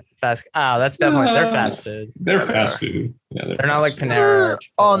casual, right? Fast. Oh, that's definitely they're fast food. They're Yeah, they fast are. food. Yeah, They're not like fast food. Panera. or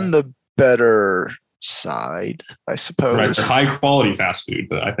on Chipotle. the better side, I suppose. Right, they're high quality fast food,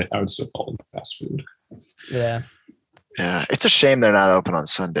 but I think I would still call them fast food. Yeah. Yeah, it's a shame they're not open on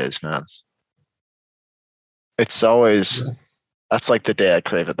Sundays, man. It's always Yeah. that's like the day I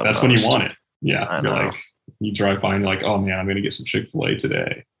crave it the That's most. when you want it. Yeah, I you're know. like you drive by and you're like, oh man, I'm gonna get some Chick-fil-A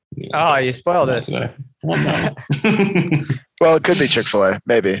today. Oh, you spoiled Not it. today. Well, no. Well, it could be Chick-fil-A,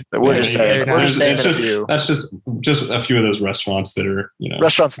 maybe. We're Yeah, just maybe. saying. We're just naming It's a few That's just a few of those restaurants that are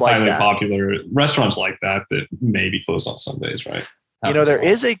restaurants like highly that. popular restaurants like that may be closed on Sundays, right? You know, there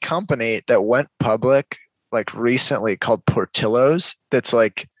is a company that went public like recently called Portillo's. That's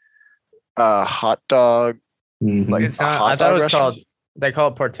like a hot dog. Mhm. Like It's a not. hot I thought it dog was restaurant? called. They call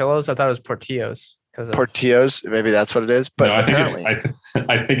it Portillo's. I thought it was Portillos because Portillo's. Maybe that's what it is. But no, I think apparently,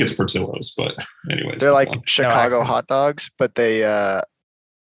 I think it's Portillo's, but anyways, they're like go on. Chicago accent. hot dogs, but they have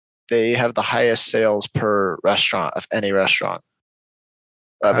the highest sales per restaurant of any restaurant,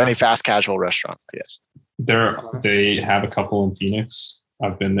 of Wow. any fast casual restaurant. Yes. They have a couple in Phoenix.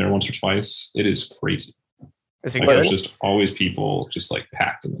 I've been there once or twice. It is crazy. is it Like good? there's just always people just like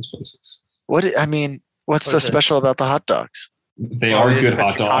packed in those places. What's What so is it? special about the hot dogs? They Well, are they just good put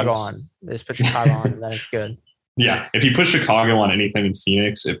hot Chicago dogs. on. They just put Chicago on, and then it's good. Yeah, if you put Chicago on anything in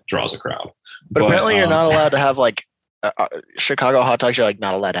Phoenix, it draws a crowd. But apparently, you're not um, allowed to have like Chicago hot dogs. You're like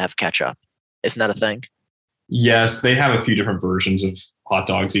not allowed to have ketchup. Isn't that a thing? Yes, they have a few different versions of hot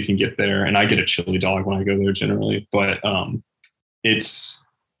dogs you can get there, and I get a chili dog when I go there generally. But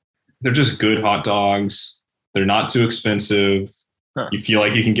they're just good hot dogs. They're not too expensive. Huh. You feel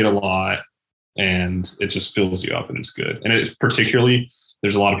like you can get a lot, and it just fills you up, and it's good. And it's particularly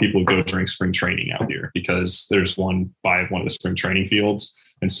there's a lot of people who go during spring training out here because there's one by one of the spring training fields,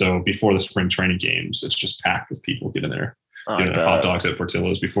 and so before the spring training games, it's just packed with people getting their Oh, I getting their hot bet. dogs at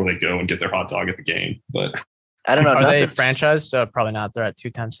Portillo's before they go and get their hot dog at the game. But I don't know. Are they Nothing, franchised? Probably not. They're at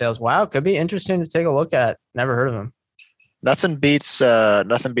 2 times sales. Wow, could be interesting to take a look at. Never heard of them. nothing beats the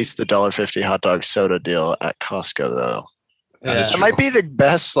 $1.50 hot dog soda deal at Costco though. That is It true. might be the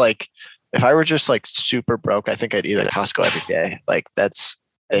best. Like if I were just like super broke, I think I'd eat at Costco every day. Like that's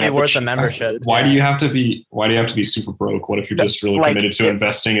they It'd be have the worth the cheap membership. food. why do you have to be super broke? What if you're No, just really like, committed to if-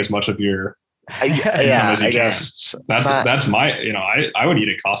 investing as much of your Yeah, as you I can. guess that's my I would eat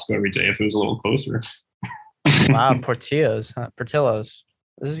at Costco every day if it was a little closer. Wow, Portillos. Portillos.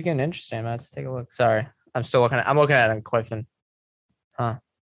 This is getting interesting, man. Let's take a look. Sorry. I'm looking at it in Coifin. Huh.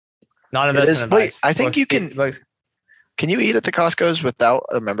 Not It is- investment wait, advice. I think you can- Can you eat at the Costco's without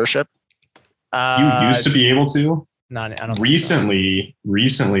a membership? You used to be able to. Not, I don't think so.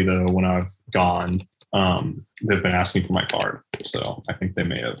 Recently though, when I've gone, they've been asking for my card. So I think they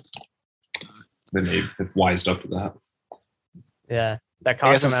may have wised up to that. Yeah. That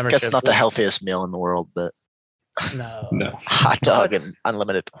I guess Costco it's membership. not the healthiest meal in the world, but No. No. hot dog What? and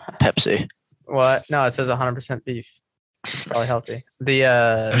unlimited Pepsi. What? No, it says 100% beef. Probably healthy. The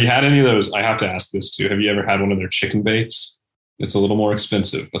Have you had any of those? I have to ask this too. Have you ever had one of their chicken bakes? It's a little more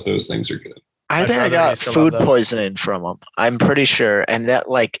expensive, but those things are good. I My think I brother got used to love food those. poisoning from them. I'm pretty sure, and that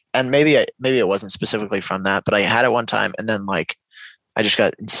and maybe it wasn't specifically from that, but I had it one time, and then like I just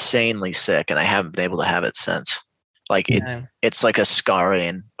got insanely sick, and I haven't been able to have it since. Like Yeah. it's like a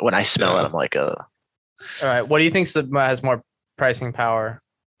scarring. When I smell it, Yeah. I'm like, All right. What do you think has more pricing power?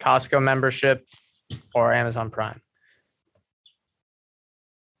 Costco membership or Amazon Prime?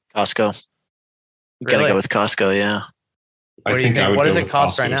 Costco. I'm gonna go with Costco. Yeah. What do you think? What does it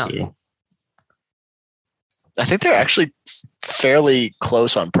cost right now? Too. I think they're actually fairly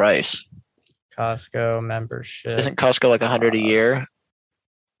close on price. Costco membership. Isn't Costco like $100 a year?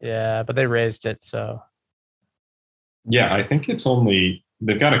 Yeah, but they raised it, so. Yeah, I think it's only,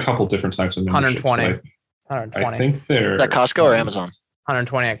 they've got a couple different types of memberships. 120. I think they're. Is that Costco or Amazon?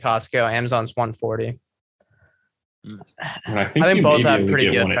 120 at Costco. Amazon's 140. And I think both have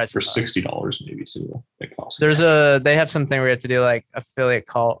pretty good price for $60 maybe too. At Costco. They have something where you have to do like affiliate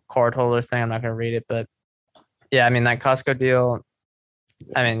card holder thing. I'm not going to read it, but yeah, I mean that Costco deal.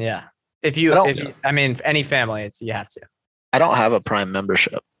 I mean, yeah. If any family, you have to. I don't have a Prime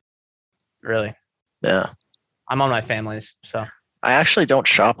membership. Really? Yeah. I'm on my family's, so. I actually don't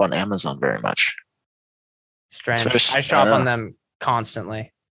shop on Amazon very much. Strange. I shop on them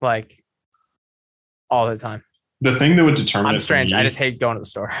constantly, like all the time. The thing that would determine I'm strange. I just hate going to the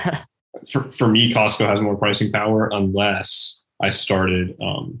store. for me, Costco has more pricing power unless I started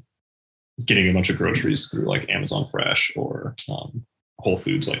getting a bunch of groceries through like Amazon Fresh or Whole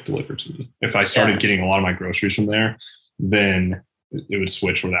Foods like delivered to me. If I started getting a lot of my groceries from there, then it would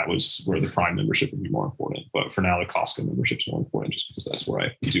switch where the Prime membership would be more important. But for now, the Costco membership is more important just because that's where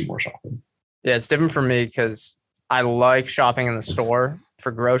I do more shopping. Yeah, it's different for me because I like shopping in the store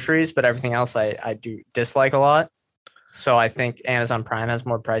for groceries, but everything else I do dislike a lot. So I think Amazon Prime has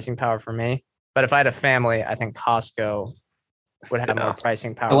more pricing power for me. But if I had a family, I think Costco would have more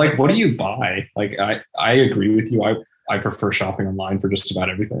pricing power. Like, what do you buy? Like, I agree with you. I prefer shopping online for just about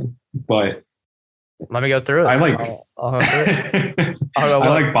everything. But let me go through it. I like I'll go through it. I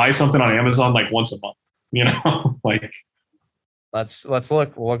like buy something on Amazon like once a month. You know, like let's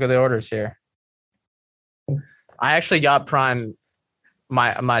look. We'll look at the orders here. I actually got Prime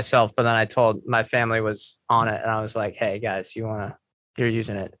myself, but then I told my family was on it, and I was like, "Hey guys, you're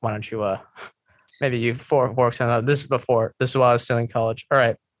using it. Why don't you maybe you work something out?" This is while I was still in college. All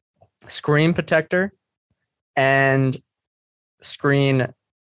right, screen protector and screen.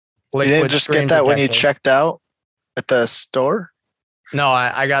 You didn't just get that when you checked out at the store? No,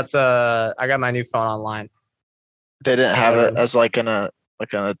 I got my new phone online. They didn't have it as like an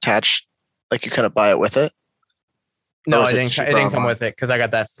attached, like you couldn't buy it with it? No, it didn't come with it because I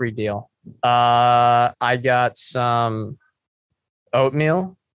got that free deal. I got some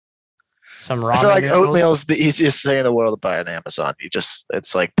oatmeal, some ramen. I feel like noodles. oatmeal is the easiest thing in the world to buy on Amazon. It's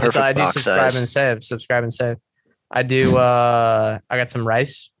like perfect I do box subscribe size. Subscribe and save. I do. I got some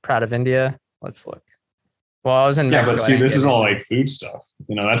rice. Proud of India. Let's look. Well, I was in Mexico. But see, this is all like food stuff.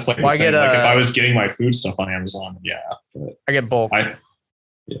 You know, that's like, well, like if I was getting my food stuff on Amazon, I get bulk.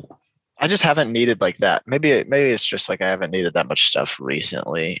 I just haven't needed like that. Maybe it's just like I haven't needed that much stuff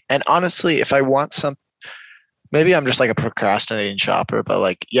recently. And honestly, if I want some, maybe I'm just like a procrastinating shopper. But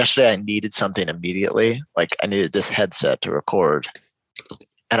like yesterday, I needed something immediately. Like I needed this headset to record.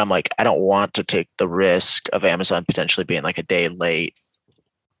 And I'm like, I don't want to take the risk of Amazon potentially being like a day late.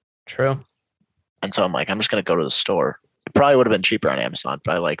 True. And so I'm like, I'm just going to go to the store. It probably would have been cheaper on Amazon,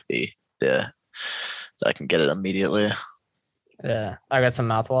 but I like the that I can get it immediately. Yeah. I got some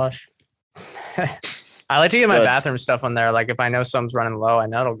mouthwash. I like to get my bathroom stuff on there. Like if I know something's running low, I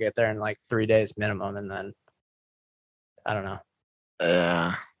know it'll get there in like 3 days minimum. And then I don't know.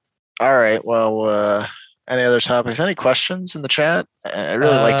 Yeah. All right. Well, any other topics? Any questions in the chat? I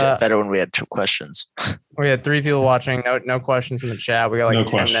really liked it better when we had 2 questions. We had 3 people watching. No questions in the chat. We got like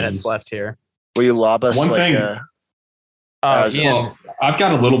 10 minutes left here. Will you lob us? One thing. Ian. I've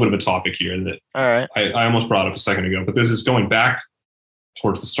got a little bit of a topic here that all right. I almost brought up a second ago, but this is going back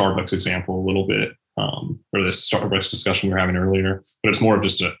towards the Starbucks example a little bit, or the Starbucks discussion we were having earlier. But it's more of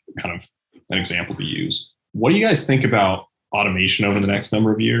just a kind of an example to use. What do you guys think about automation over the next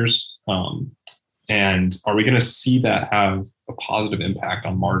number of years? And are we going to see that have a positive impact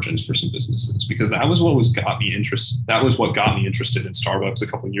on margins for some businesses? Because that was what got me interested. That was what got me interested in Starbucks a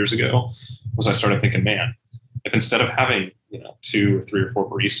couple of years ago. Was I started thinking, man, if instead of having 2 or 3 or 4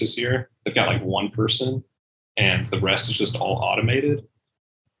 baristas here, they've got like 1 person, and the rest is just all automated.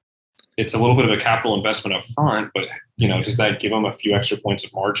 It's a little bit of a capital investment up front, but does that give them a few extra points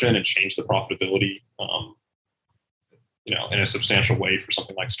of margin and change the profitability, in a substantial way for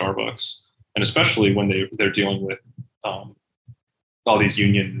something like Starbucks? And especially when they're dealing with all these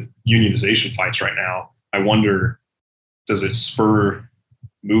unionization fights right now, I wonder, does it spur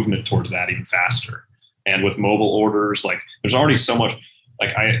movement towards that even faster? And with mobile orders, like there's already so much,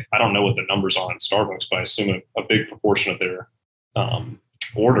 like I don't know what the numbers are in Starbucks, but I assume a big proportion of their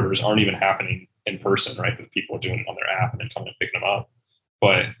orders aren't even happening in person, right? That people are doing it on their app and then coming and picking them up.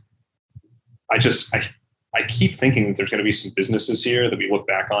 But I I keep thinking that there's going to be some businesses here that we look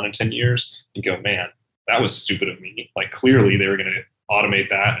back on in 10 years and go, man, that was stupid of me. Like clearly they were going to automate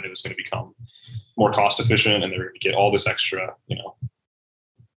that and it was going to become more cost efficient and they were going to get all this extra,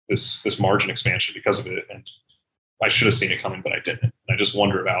 this margin expansion because of it. And I should have seen it coming, but I didn't. And I just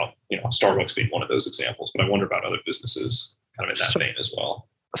wonder about, Starbucks being one of those examples, but I wonder about other businesses kind of in that vein as well.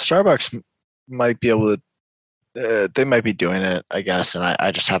 Starbucks might be able to, they might be doing it, I guess, and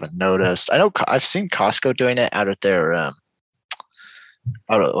I just haven't noticed. I know I've seen Costco doing it out of their, out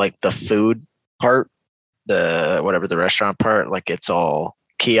of like the food part, the restaurant part, like it's all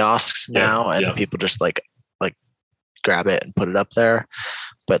kiosks now, and people just like grab it and put it up there.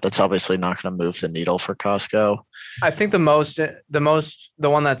 But that's obviously not going to move the needle for Costco. I think the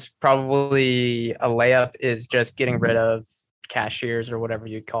one that's probably a layup is just getting rid of cashiers or whatever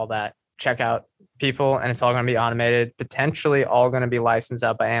you'd call that, checkout people, and it's all going to be automated, potentially all going to be licensed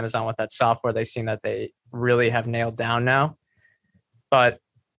out by Amazon with that software they seem that they really have nailed down now. But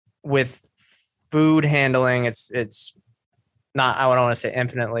with food handling, it's not, I don't want to say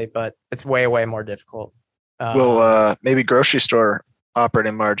infinitely, but it's way more difficult. Maybe grocery store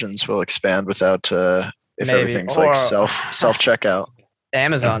operating margins will expand without if everything's like self checkout.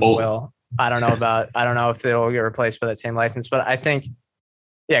 Amazon's will. I don't know if it'll get replaced by that same license, but I think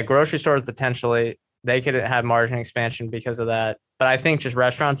grocery stores potentially they could have margin expansion because of that. But I think just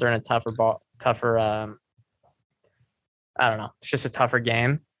restaurants are in a tougher. I don't know. It's just a tougher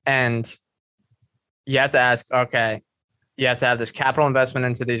game, and you have to ask. Okay, you have to have this capital investment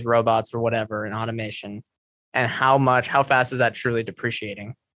into these robots or whatever in automation, and how fast is that truly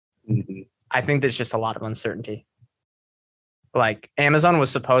depreciating? Mm-hmm. I think there's just a lot of uncertainty. Like Amazon was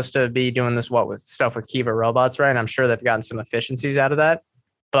supposed to be doing this with Kiva robots, right? And I'm sure they've gotten some efficiencies out of that.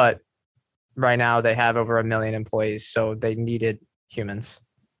 But right now they have over 1 million employees, so they needed humans.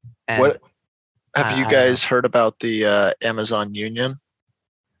 And what have you guys heard about the Amazon union?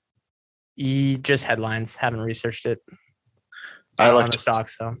 Just headlines. Haven't researched it. I like the stock,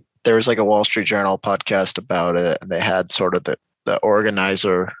 so there was like a Wall Street Journal podcast about it, and they had sort of the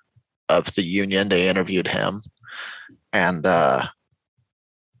organizer of the union. They interviewed him, and at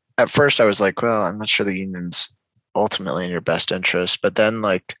first I was like, well, I'm not sure the union's ultimately in your best interest, but then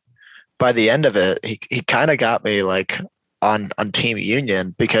like by the end of it, he kind of got me like on team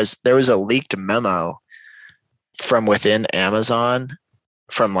union, because there was a leaked memo from within Amazon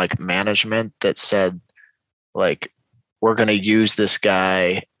from like management that said like, we're going to use this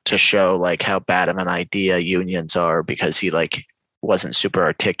guy to show like how bad of an idea unions are, because he like wasn't super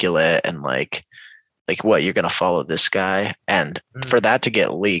articulate and like what, you're going to follow this guy. And for that to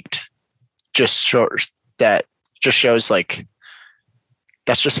get leaked just shows like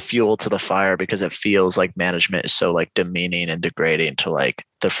that's just fuel to the fire, because it feels like management is so like demeaning and degrading to like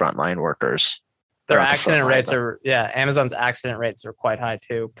the frontline workers. Their accident rates Amazon's accident rates are quite high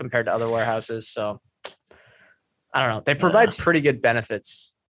too compared to other warehouses. So I don't know. They provide pretty good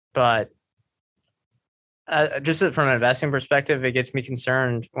benefits, but just from an investing perspective, it gets me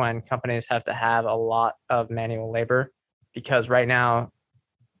concerned when companies have to have a lot of manual labor, because right now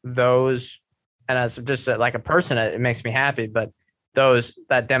those, and as just like a person, it makes me happy, but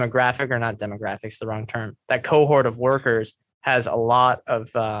that demographic, or not demographics, the wrong term, that cohort of workers has a lot of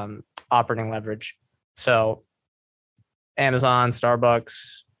operating leverage. So Amazon,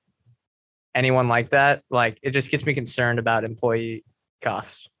 Starbucks, anyone like that, like it just gets me concerned about employee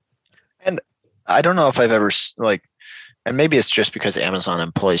costs. And I don't know if I've ever and maybe it's just because Amazon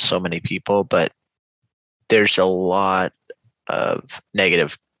employs so many people, but there's a lot of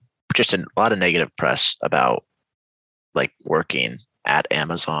negative press about like working at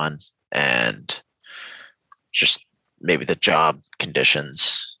Amazon and just maybe the job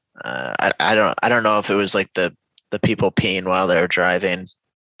conditions. I don't know if it was like the people peeing while they were driving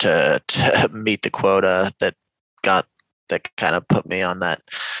to meet the quota that kind of put me on that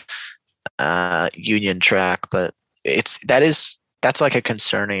union track, but that's like a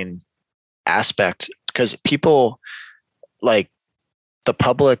concerning aspect, because people like the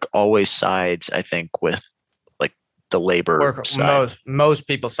public always sides, I think, with like the labor side. Most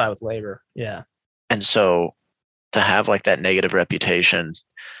people side with labor. Yeah. And so to have like that negative reputation,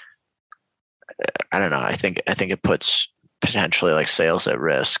 I don't know. I think it puts potentially like sales at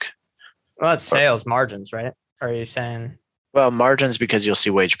risk. Well, it's sales margins, right? Or are you saying? Well, margins, because you'll see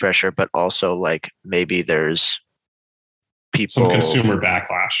wage pressure, but also like maybe there's people, some consumer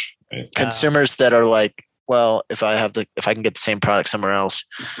backlash, right? Consumers that are like, well, if I can get the same product somewhere else,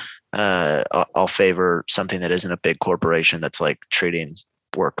 I'll favor something that isn't a big corporation that's like treating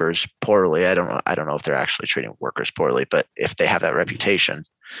workers poorly. I don't know if they're actually treating workers poorly, but if they have that reputation,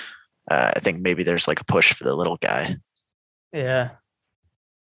 I think maybe there's like a push for the little guy. Yeah.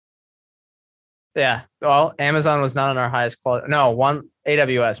 Yeah. Well, Amazon was not on our highest quality. No,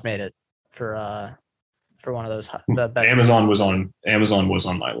 AWS made it for one of those the best. Amazon was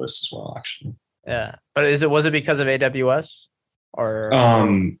on my list as well, actually. Yeah, but was it because of AWS or?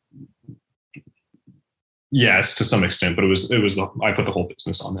 Yes, to some extent, but I put the whole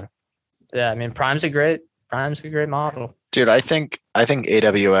business on there. Yeah, I mean, Prime's a great model. Dude, I think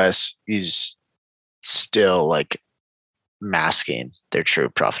AWS is still like masking their true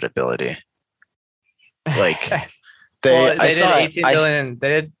profitability. Like they did 18 billion. They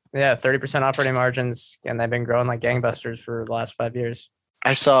did 30% operating margins, and they've been growing like gangbusters for the last 5 years.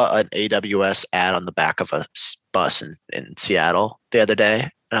 I saw an AWS ad on the back of a bus in Seattle the other day,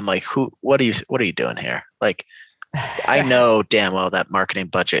 and I'm like, what are you doing here? Like, I know damn well that marketing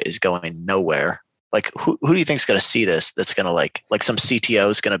budget is going nowhere. Like, who do you think is going to see this? That's going to like some CTO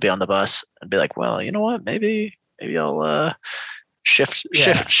is going to be on the bus and be like, well, you know what? Maybe I'll shift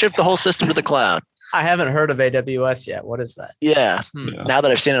the whole system to the cloud. I haven't heard of AWS yet. What is that? Yeah. Now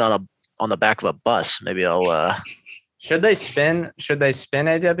that I've seen it on the back of a bus, maybe I'll. Should they spin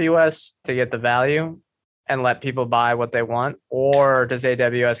AWS to get the value and let people buy what they want, or does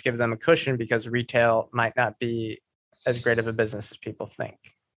AWS give them a cushion because retail might not be as great of a business as people think?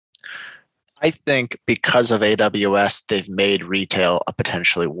 I think because of AWS, they've made retail a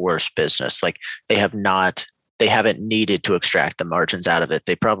potentially worse business. Like they haven't needed to extract the margins out of it.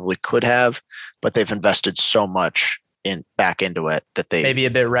 They probably could have, but they've invested so much back into it that they maybe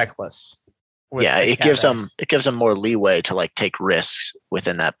a bit reckless. Yeah, it gives them more leeway to like take risks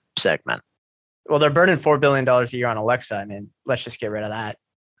within that segment. Well, they're burning $4 billion a year on Alexa. I mean, let's just get rid of that.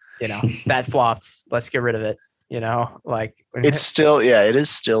 You know, that flopped. Let's get rid of it. You know, like it is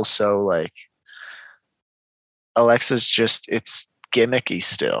still so like Alexa's it's gimmicky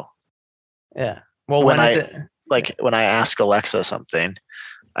still. Yeah. Well, when is it? Like when I ask Alexa something,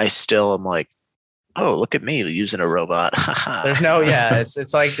 I still am like, oh, look at me using a robot. There's no,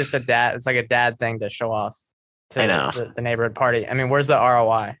 it's like just a dad. It's like a dad thing to show off to the neighborhood party. I mean, where's the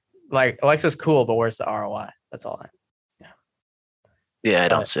ROI? Like Alexa's cool, but where's the ROI? That's all. I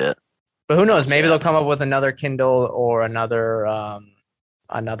don't see it. But who knows? Maybe they'll come up with another Kindle or another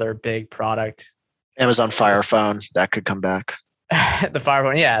big product. Amazon Fire Phone that could come back. The Fire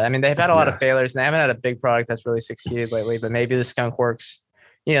Phone, yeah. I mean, they've had a lot of failures, and they haven't had a big product that's really succeeded lately. But maybe the Skunkworks.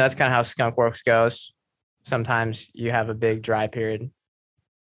 You know, that's kind of how Skunkworks goes. Sometimes you have a big dry period.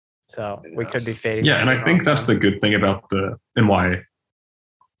 So we could be fading. Yeah, and I think that's the good thing about and why,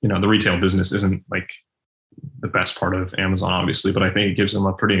 you know, the retail business isn't like the best part of Amazon, obviously, but I think it gives them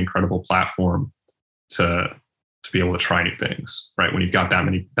a pretty incredible platform to be able to try new things, right? When you've got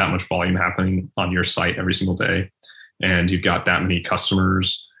that much volume happening on your site every single day, and you've got that many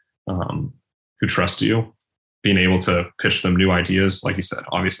customers who trust you, being able to pitch them new ideas, like you said,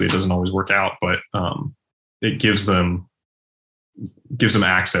 obviously it doesn't always work out, but it gives them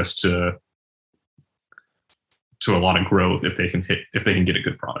access to a lot of growth if they can get a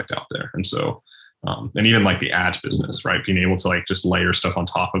good product out there. And so, and even like the ads business, right? Being able to like just layer stuff on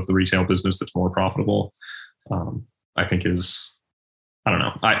top of the retail business that's more profitable, I think I don't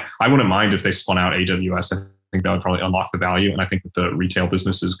know. I wouldn't mind if they spun out AWS. I think that would probably unlock the value. And I think that the retail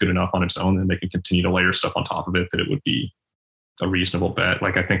business is good enough on its own and they can continue to layer stuff on top of it that it would be a reasonable bet.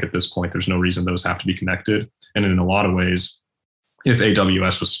 Like I think at this point, there's no reason those have to be connected. And in a lot of ways, if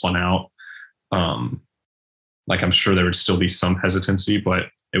AWS was spun out, like I'm sure there would still be some hesitancy, but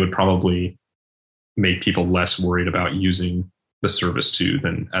it would probably make people less worried about using the service too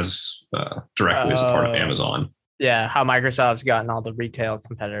than as directly as a part of Amazon. Yeah, how Microsoft's gotten all the retail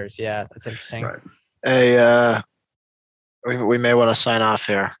competitors. Yeah, that's interesting. Right. Hey, we may want to sign off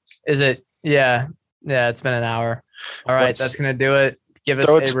here. Is it? Yeah, it's been an hour. All right, that's going to do it. Give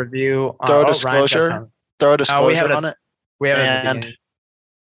us a review. Throw a disclosure. Throw a disclosure on it. We have it.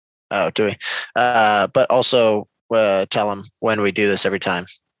 Oh, do we? But also tell them when we do this every time.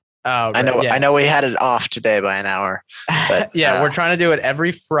 Oh, right. I know we had it off today by an hour. But, yeah, we're trying to do it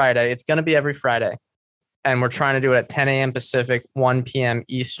every Friday. It's going to be every Friday. And we're trying to do it at 10 a.m. Pacific, 1 p.m.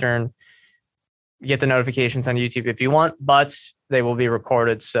 Eastern. Get the notifications on YouTube if you want, but they will be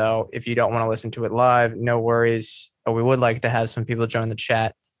recorded. So if you don't want to listen to it live, no worries. But we would like to have some people join the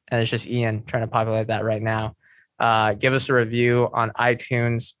chat. And it's just Ian trying to populate that right now. Give us a review on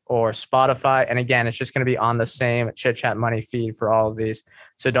iTunes or Spotify. And again, it's just going to be on the same Chit Chat Money feed for all of these.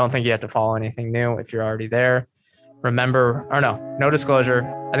 So don't think you have to follow anything new if you're already there. Remember, no disclosure.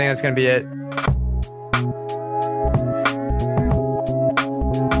 I think that's going to be it.